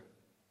her.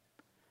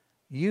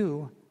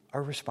 You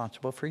are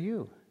responsible for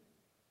you.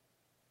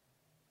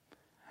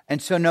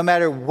 And so no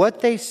matter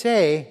what they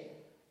say,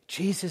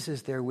 Jesus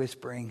is there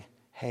whispering,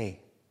 hey,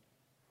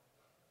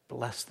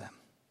 bless them.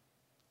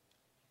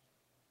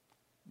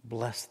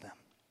 Bless them.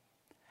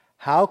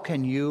 How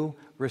can you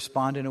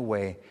respond in a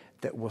way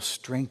that will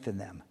strengthen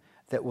them,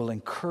 that will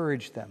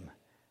encourage them,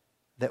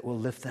 that will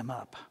lift them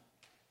up?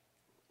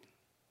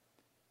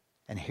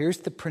 And here's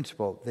the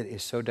principle that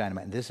is so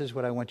dynamite. And this is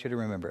what I want you to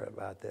remember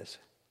about this.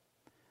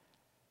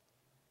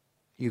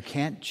 You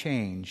can't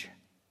change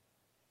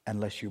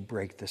unless you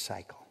break the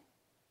cycle.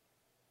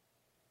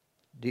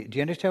 Do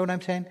you understand what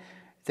I'm saying?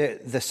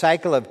 The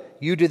cycle of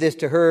you do this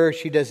to her,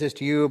 she does this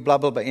to you, blah,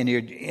 blah, blah, and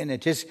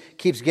it just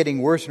keeps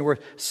getting worse and worse.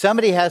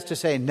 Somebody has to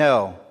say,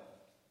 no,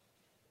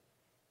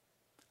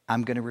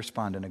 I'm going to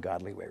respond in a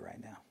godly way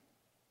right now.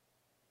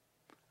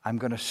 I'm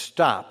going to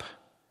stop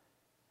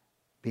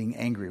being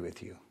angry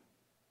with you.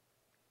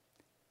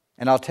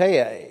 And I'll tell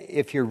you,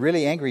 if you're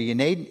really angry, you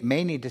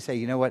may need to say,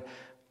 you know what,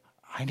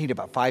 I need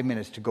about 5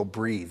 minutes to go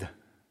breathe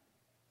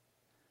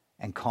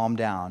and calm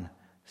down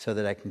so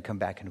that I can come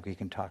back and we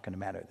can talk in a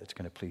manner that's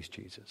going to please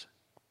Jesus.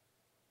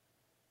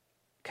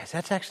 Because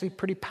that's actually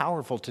pretty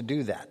powerful to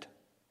do that.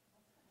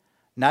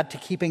 Not to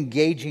keep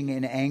engaging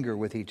in anger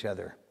with each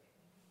other.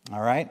 All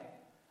right?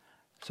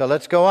 So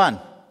let's go on.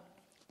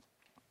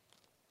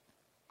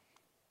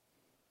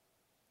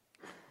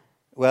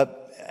 Well,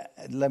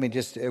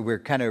 we're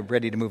kind of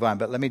ready to move on,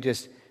 but let me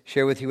just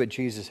share with you what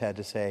Jesus had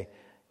to say.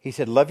 He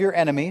said, love your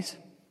enemies.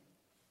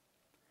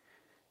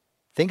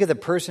 Think of the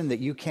person that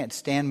you can't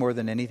stand more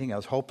than anything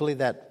else. Hopefully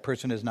that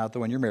person is not the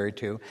one you're married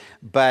to.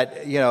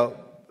 But,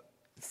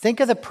 think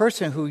of the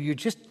person who you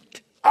just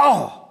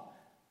love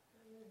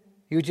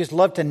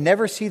to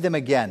never see them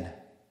again.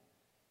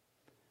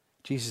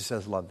 Jesus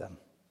says, love them.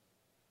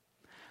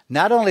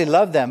 Not only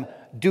love them,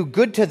 do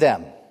good to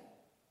them.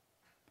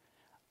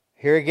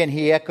 Here again,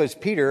 he echoes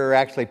Peter, or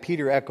actually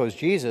Peter echoes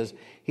Jesus.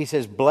 He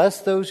says,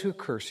 bless those who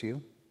curse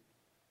you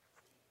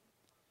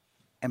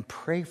and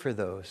pray for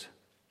those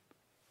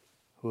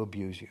who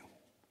abuse you.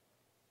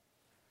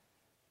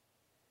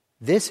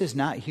 This is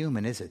not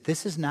human, is it?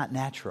 This is not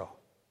natural.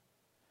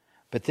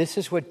 But this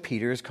is what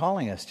Peter is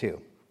calling us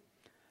to.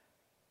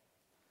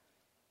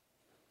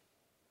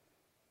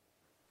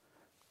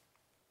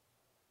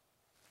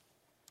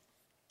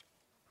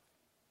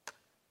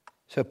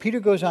 So Peter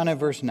goes on in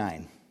verse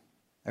 9.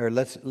 Or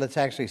let's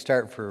actually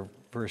start for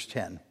verse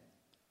 10.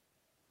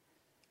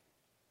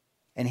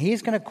 And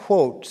he's going to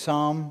quote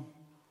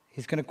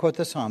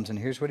the Psalms, and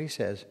here's what he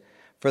says.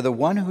 For the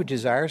one who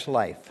desires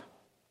life,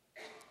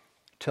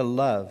 to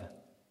love,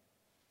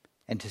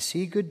 and to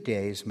see good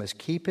days must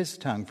keep his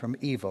tongue from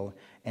evil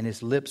and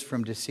his lips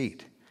from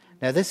deceit.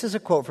 Now this is a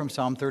quote from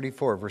Psalm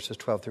 34, verses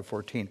 12 through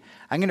 14.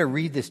 I'm going to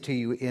read this to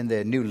you in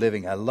the New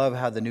Living. I love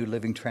how the New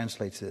Living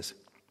translates this.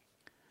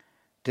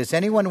 Does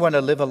anyone want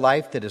to live a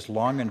life that is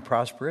long and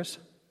prosperous?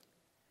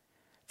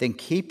 Then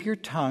keep your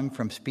tongue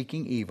from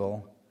speaking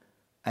evil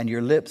and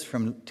your lips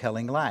from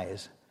telling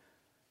lies.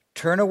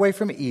 Turn away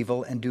from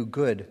evil and do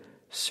good.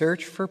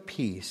 Search for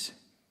peace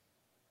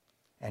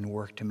and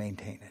work to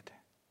maintain it.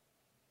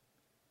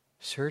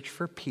 Search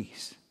for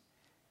peace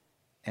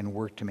and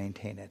work to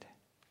maintain it.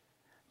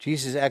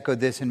 Jesus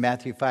echoed this in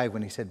Matthew 5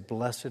 when he said,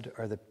 "Blessed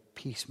are the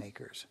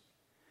peacemakers,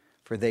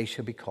 for they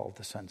shall be called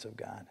the sons of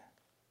God."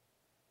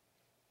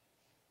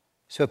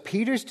 So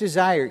Peter's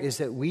desire is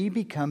that we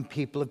become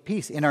people of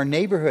peace. In our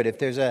neighborhood, if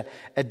there's a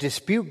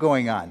dispute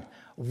going on,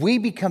 we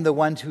become the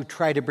ones who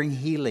try to bring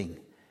healing.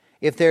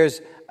 If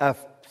there's a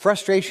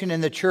frustration in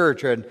the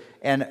church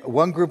and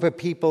one group of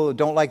people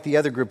don't like the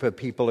other group of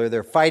people, or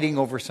they're fighting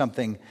over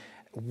something,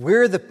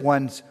 we're the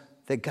ones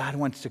that God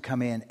wants to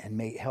come in and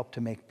help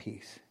to make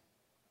peace.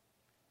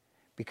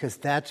 Because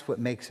that's what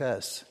makes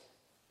us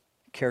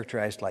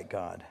characterized like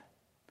God.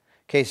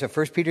 Okay, so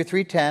 1 Peter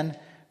 3:10,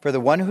 "For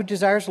the one who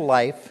desires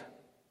life,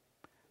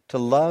 to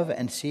love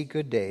and see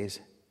good days,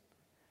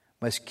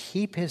 must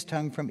keep his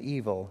tongue from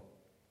evil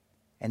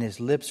and his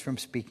lips from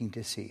speaking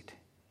deceit.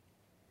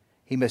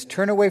 He must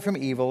turn away from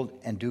evil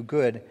and do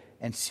good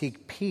and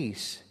seek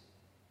peace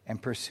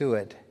and pursue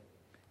it."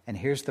 And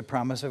here's the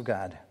promise of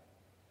God.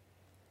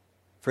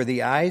 "For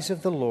the eyes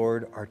of the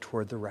Lord are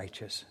toward the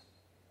righteous,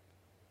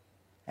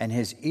 and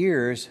his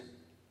ears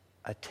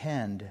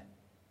attend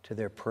to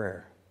their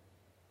prayer.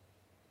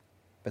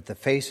 But the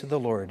face of the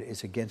Lord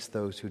is against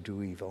those who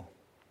do evil."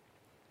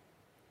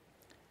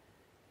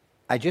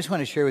 I just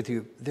want to share with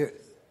you,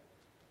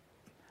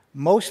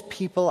 most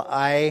people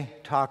I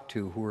talk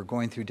to who are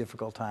going through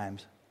difficult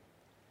times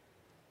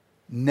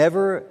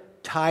never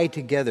tie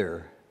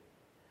together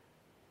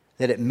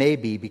that it may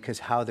be because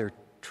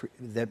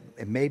that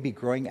it may be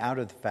growing out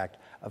of the fact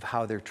of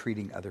how they're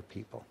treating other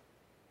people.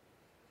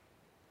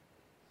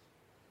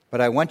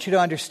 But I want you to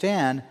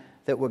understand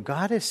that what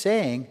God is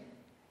saying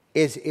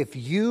is, if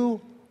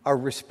you are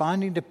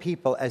responding to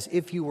people as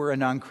if you were a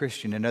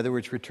non-Christian, in other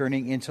words,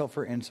 returning insult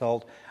for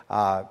insult,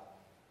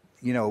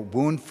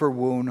 wound for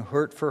wound,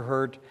 hurt for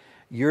hurt,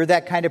 you're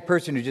that kind of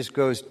person who just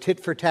goes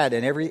tit for tat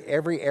in every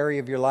area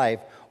of your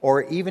life,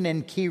 or even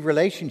in key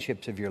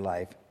relationships of your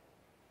life,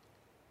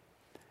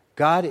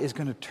 God is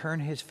going to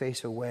turn his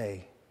face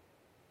away,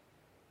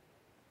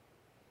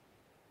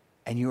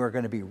 and you are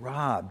going to be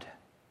robbed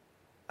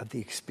of the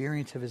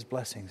experience of his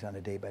blessings on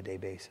a day-by-day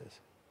basis.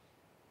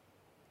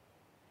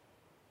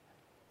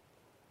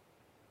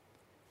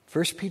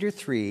 1 Peter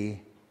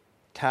 3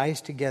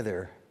 ties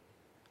together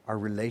our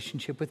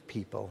relationship with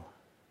people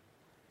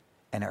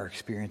and our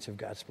experience of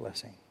God's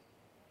blessing.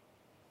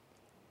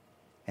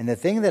 And the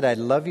thing that I'd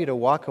love you to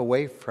walk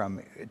away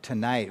from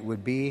tonight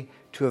would be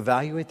to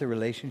evaluate the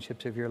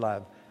relationships of your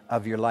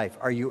life.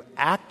 Are you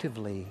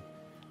actively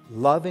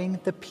loving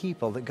the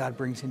people that God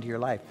brings into your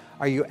life?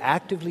 Are you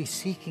actively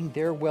seeking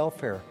their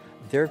welfare,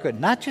 their good?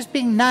 Not just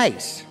being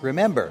nice,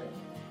 remember.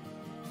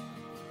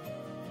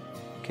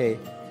 Okay,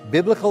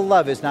 biblical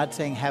love is not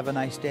saying have a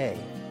nice day.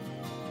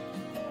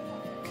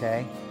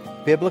 Okay?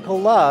 Biblical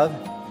love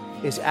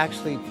is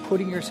actually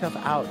putting yourself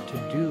out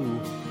to do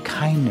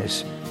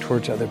kindness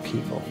towards other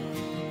people.